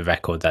like the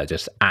record that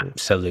just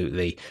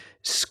absolutely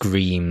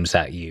screams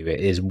at you.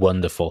 It is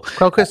wonderful.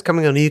 Quelle Chris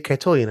coming on a UK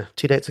tour,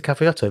 2 dates at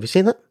Cafe Otto. Have you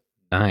seen that?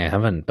 I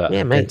haven't, but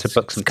Yeah, I've mate. been to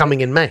book some It's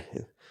coming in May.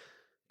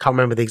 Can't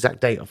remember the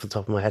exact date off the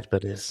top of my head,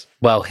 but it is.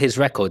 Well, his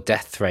record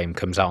Death Frame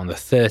comes out on the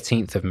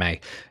 13th of May,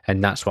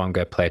 and that's what I'm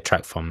going to play a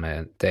track from.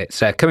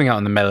 It's coming out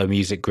on the Mellow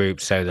Music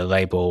Group, so the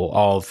label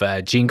of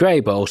Jean Grey,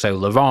 but also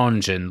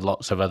L'Orange and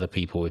lots of other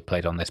people we've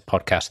played on this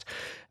podcast.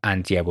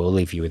 And yeah, we'll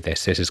leave you with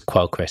this. This is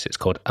Quelle Chris. It's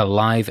called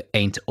Alive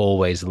Ain't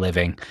Always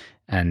Living,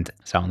 and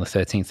it's out on the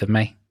 13th of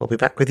May. We'll be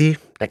back with you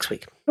next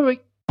week. All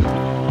right.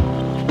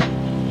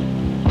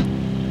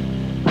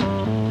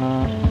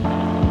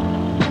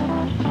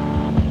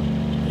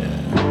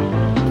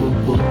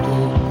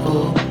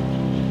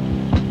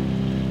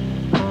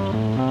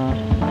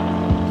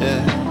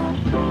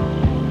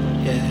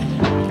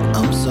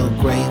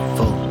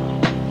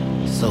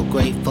 So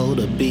grateful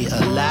to be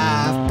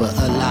alive, but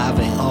alive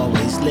ain't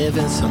always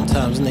living.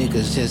 Sometimes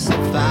niggas just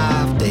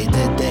survive day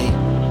to day.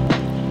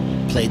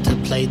 Plate to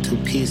plate, 2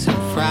 peas and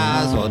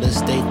fries, or the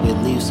steak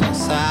with leaves on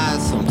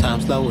sides.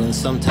 Sometimes low and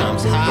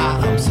sometimes high.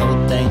 I'm so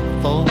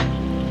thankful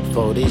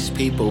for these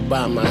people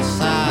by my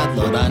side.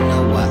 Lord, I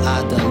know what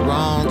I done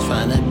wrong,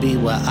 trying to be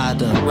what I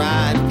done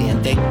right.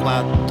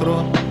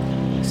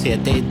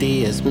 7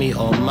 días, me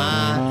or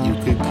mine. You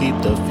could keep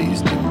the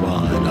feast in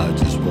mind. I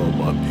just want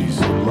my peace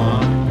of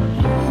mind.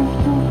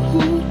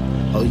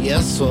 Oh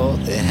yes, so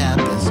it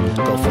happens.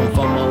 Go from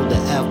FOMO to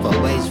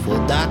ever wasteful.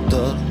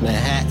 Dr.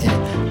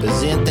 Manhattan,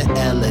 present the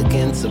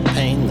elegance of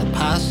pain, the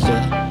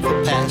posture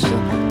for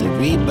passion, the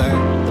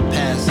rebirth, the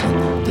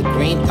passing, the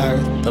green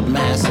earth, the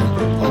massing.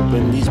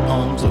 Open these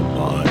palms of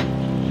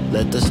mine,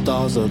 let the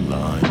stars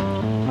align.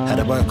 Had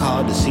to work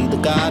hard to see the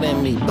God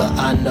in me, but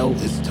I know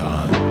it's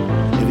time.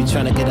 If you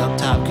tryna get up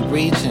top, keep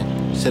reaching.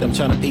 Shit, I'm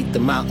tryna peak the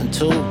mountain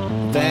too.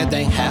 If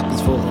everything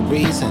happens for a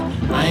reason,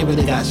 I ain't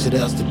really got shit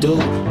else to do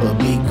but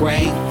be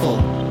grateful.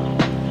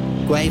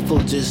 Grateful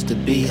just to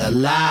be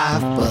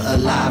alive, but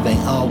alive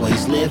ain't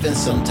always living.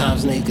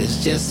 Sometimes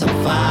niggas just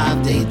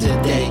survive day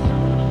to day.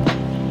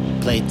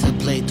 Plate to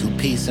plate, 2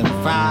 peas and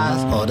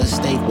fries, or the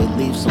steak with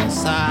leaves on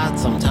side.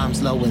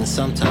 Sometimes low and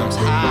sometimes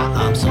high.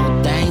 I'm so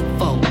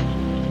thankful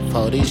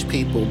for these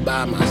people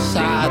by my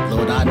side.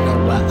 Lord, I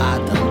know what I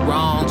done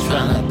wrong,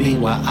 tryna be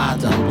what I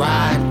done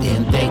right.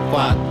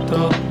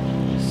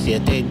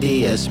 7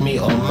 días, me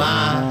or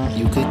mine.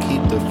 You could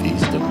keep the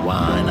feast and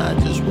wine. I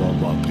just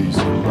want my peace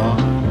of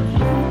mind.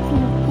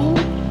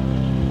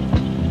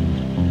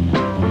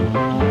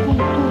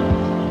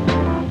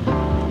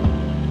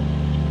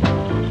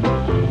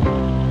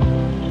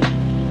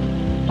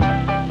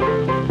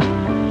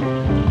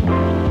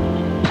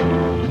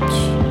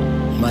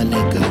 My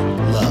nigga,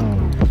 look,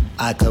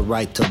 I could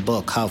write a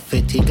book how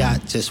fit he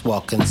got just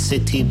walking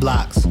city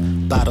blocks.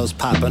 Bottles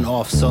popping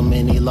off, so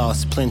many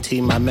lost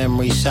plenty, my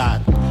memory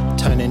shot.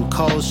 Turning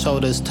cold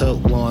shoulders to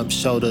warm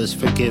shoulders,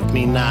 forgive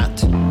me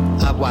not.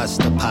 I watched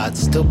the pot,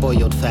 still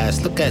boiled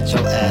fast, look at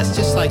your ass,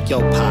 just like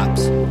your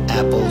pops.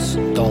 Apples,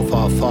 don't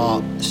fall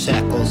far,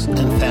 shackles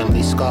and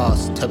family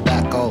scars.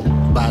 Tobacco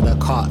by the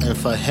carton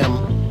for him.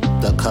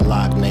 The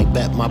Cologne,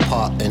 bet my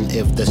part, and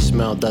if the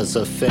smell does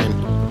offend,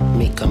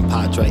 me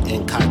compadre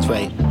and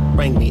cadre,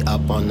 bring me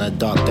up on a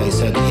dark day,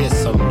 said here's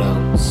some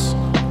notes.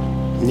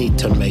 Need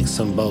to make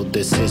some bold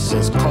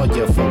decisions. Call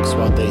your folks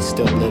while they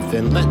still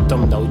living. Let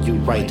them know you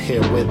right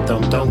here with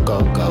them. Don't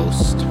go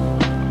ghost.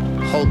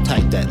 Hold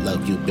tight that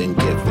love you've been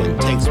given.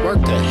 Takes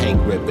work to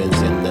hang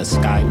ribbons in the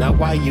sky. Now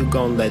why you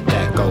gon' let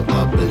that go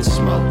up in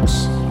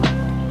smokes?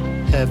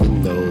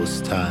 Heaven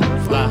knows time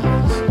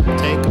flies.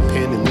 Take a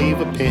penny, leave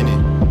a penny.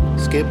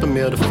 Skip a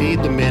meal to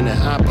feed the minute.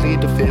 I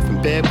plead the fifth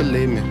and bear,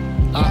 believe me.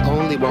 I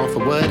only want for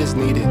what is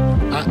needed.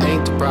 I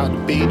ain't too proud to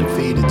be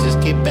defeated.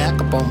 Just get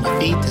back up on my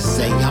feet to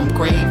say I'm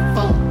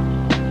grateful.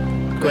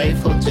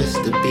 Grateful just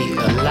to be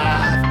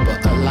alive,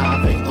 but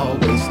alive ain't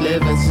always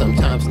living.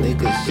 Sometimes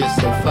niggas just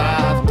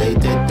survive day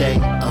to day.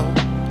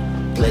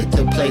 Plate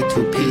to plate,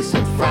 2 peas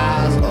and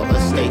fries, or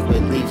a steak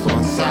with leaves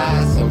on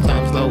sides.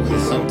 Sometimes low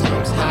and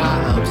sometimes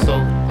high. I'm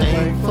so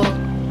thankful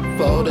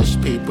for these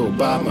people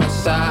by my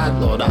side.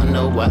 Lord, I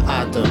know what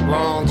I done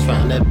wrong,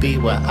 trying to be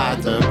what I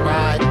done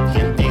right.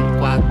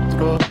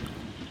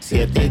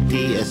 7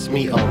 días,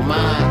 me or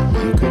mine.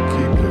 You could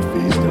keep your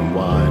feast and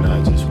wine.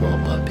 I just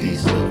want my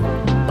peace of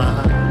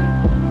mind.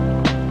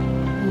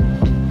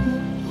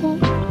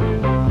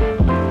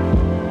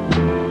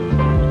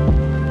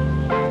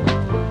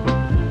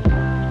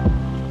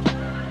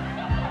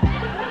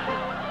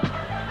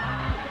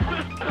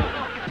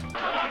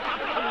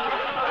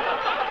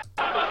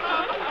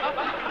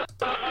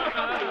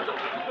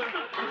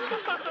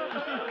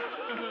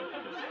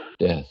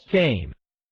 Death. Shame.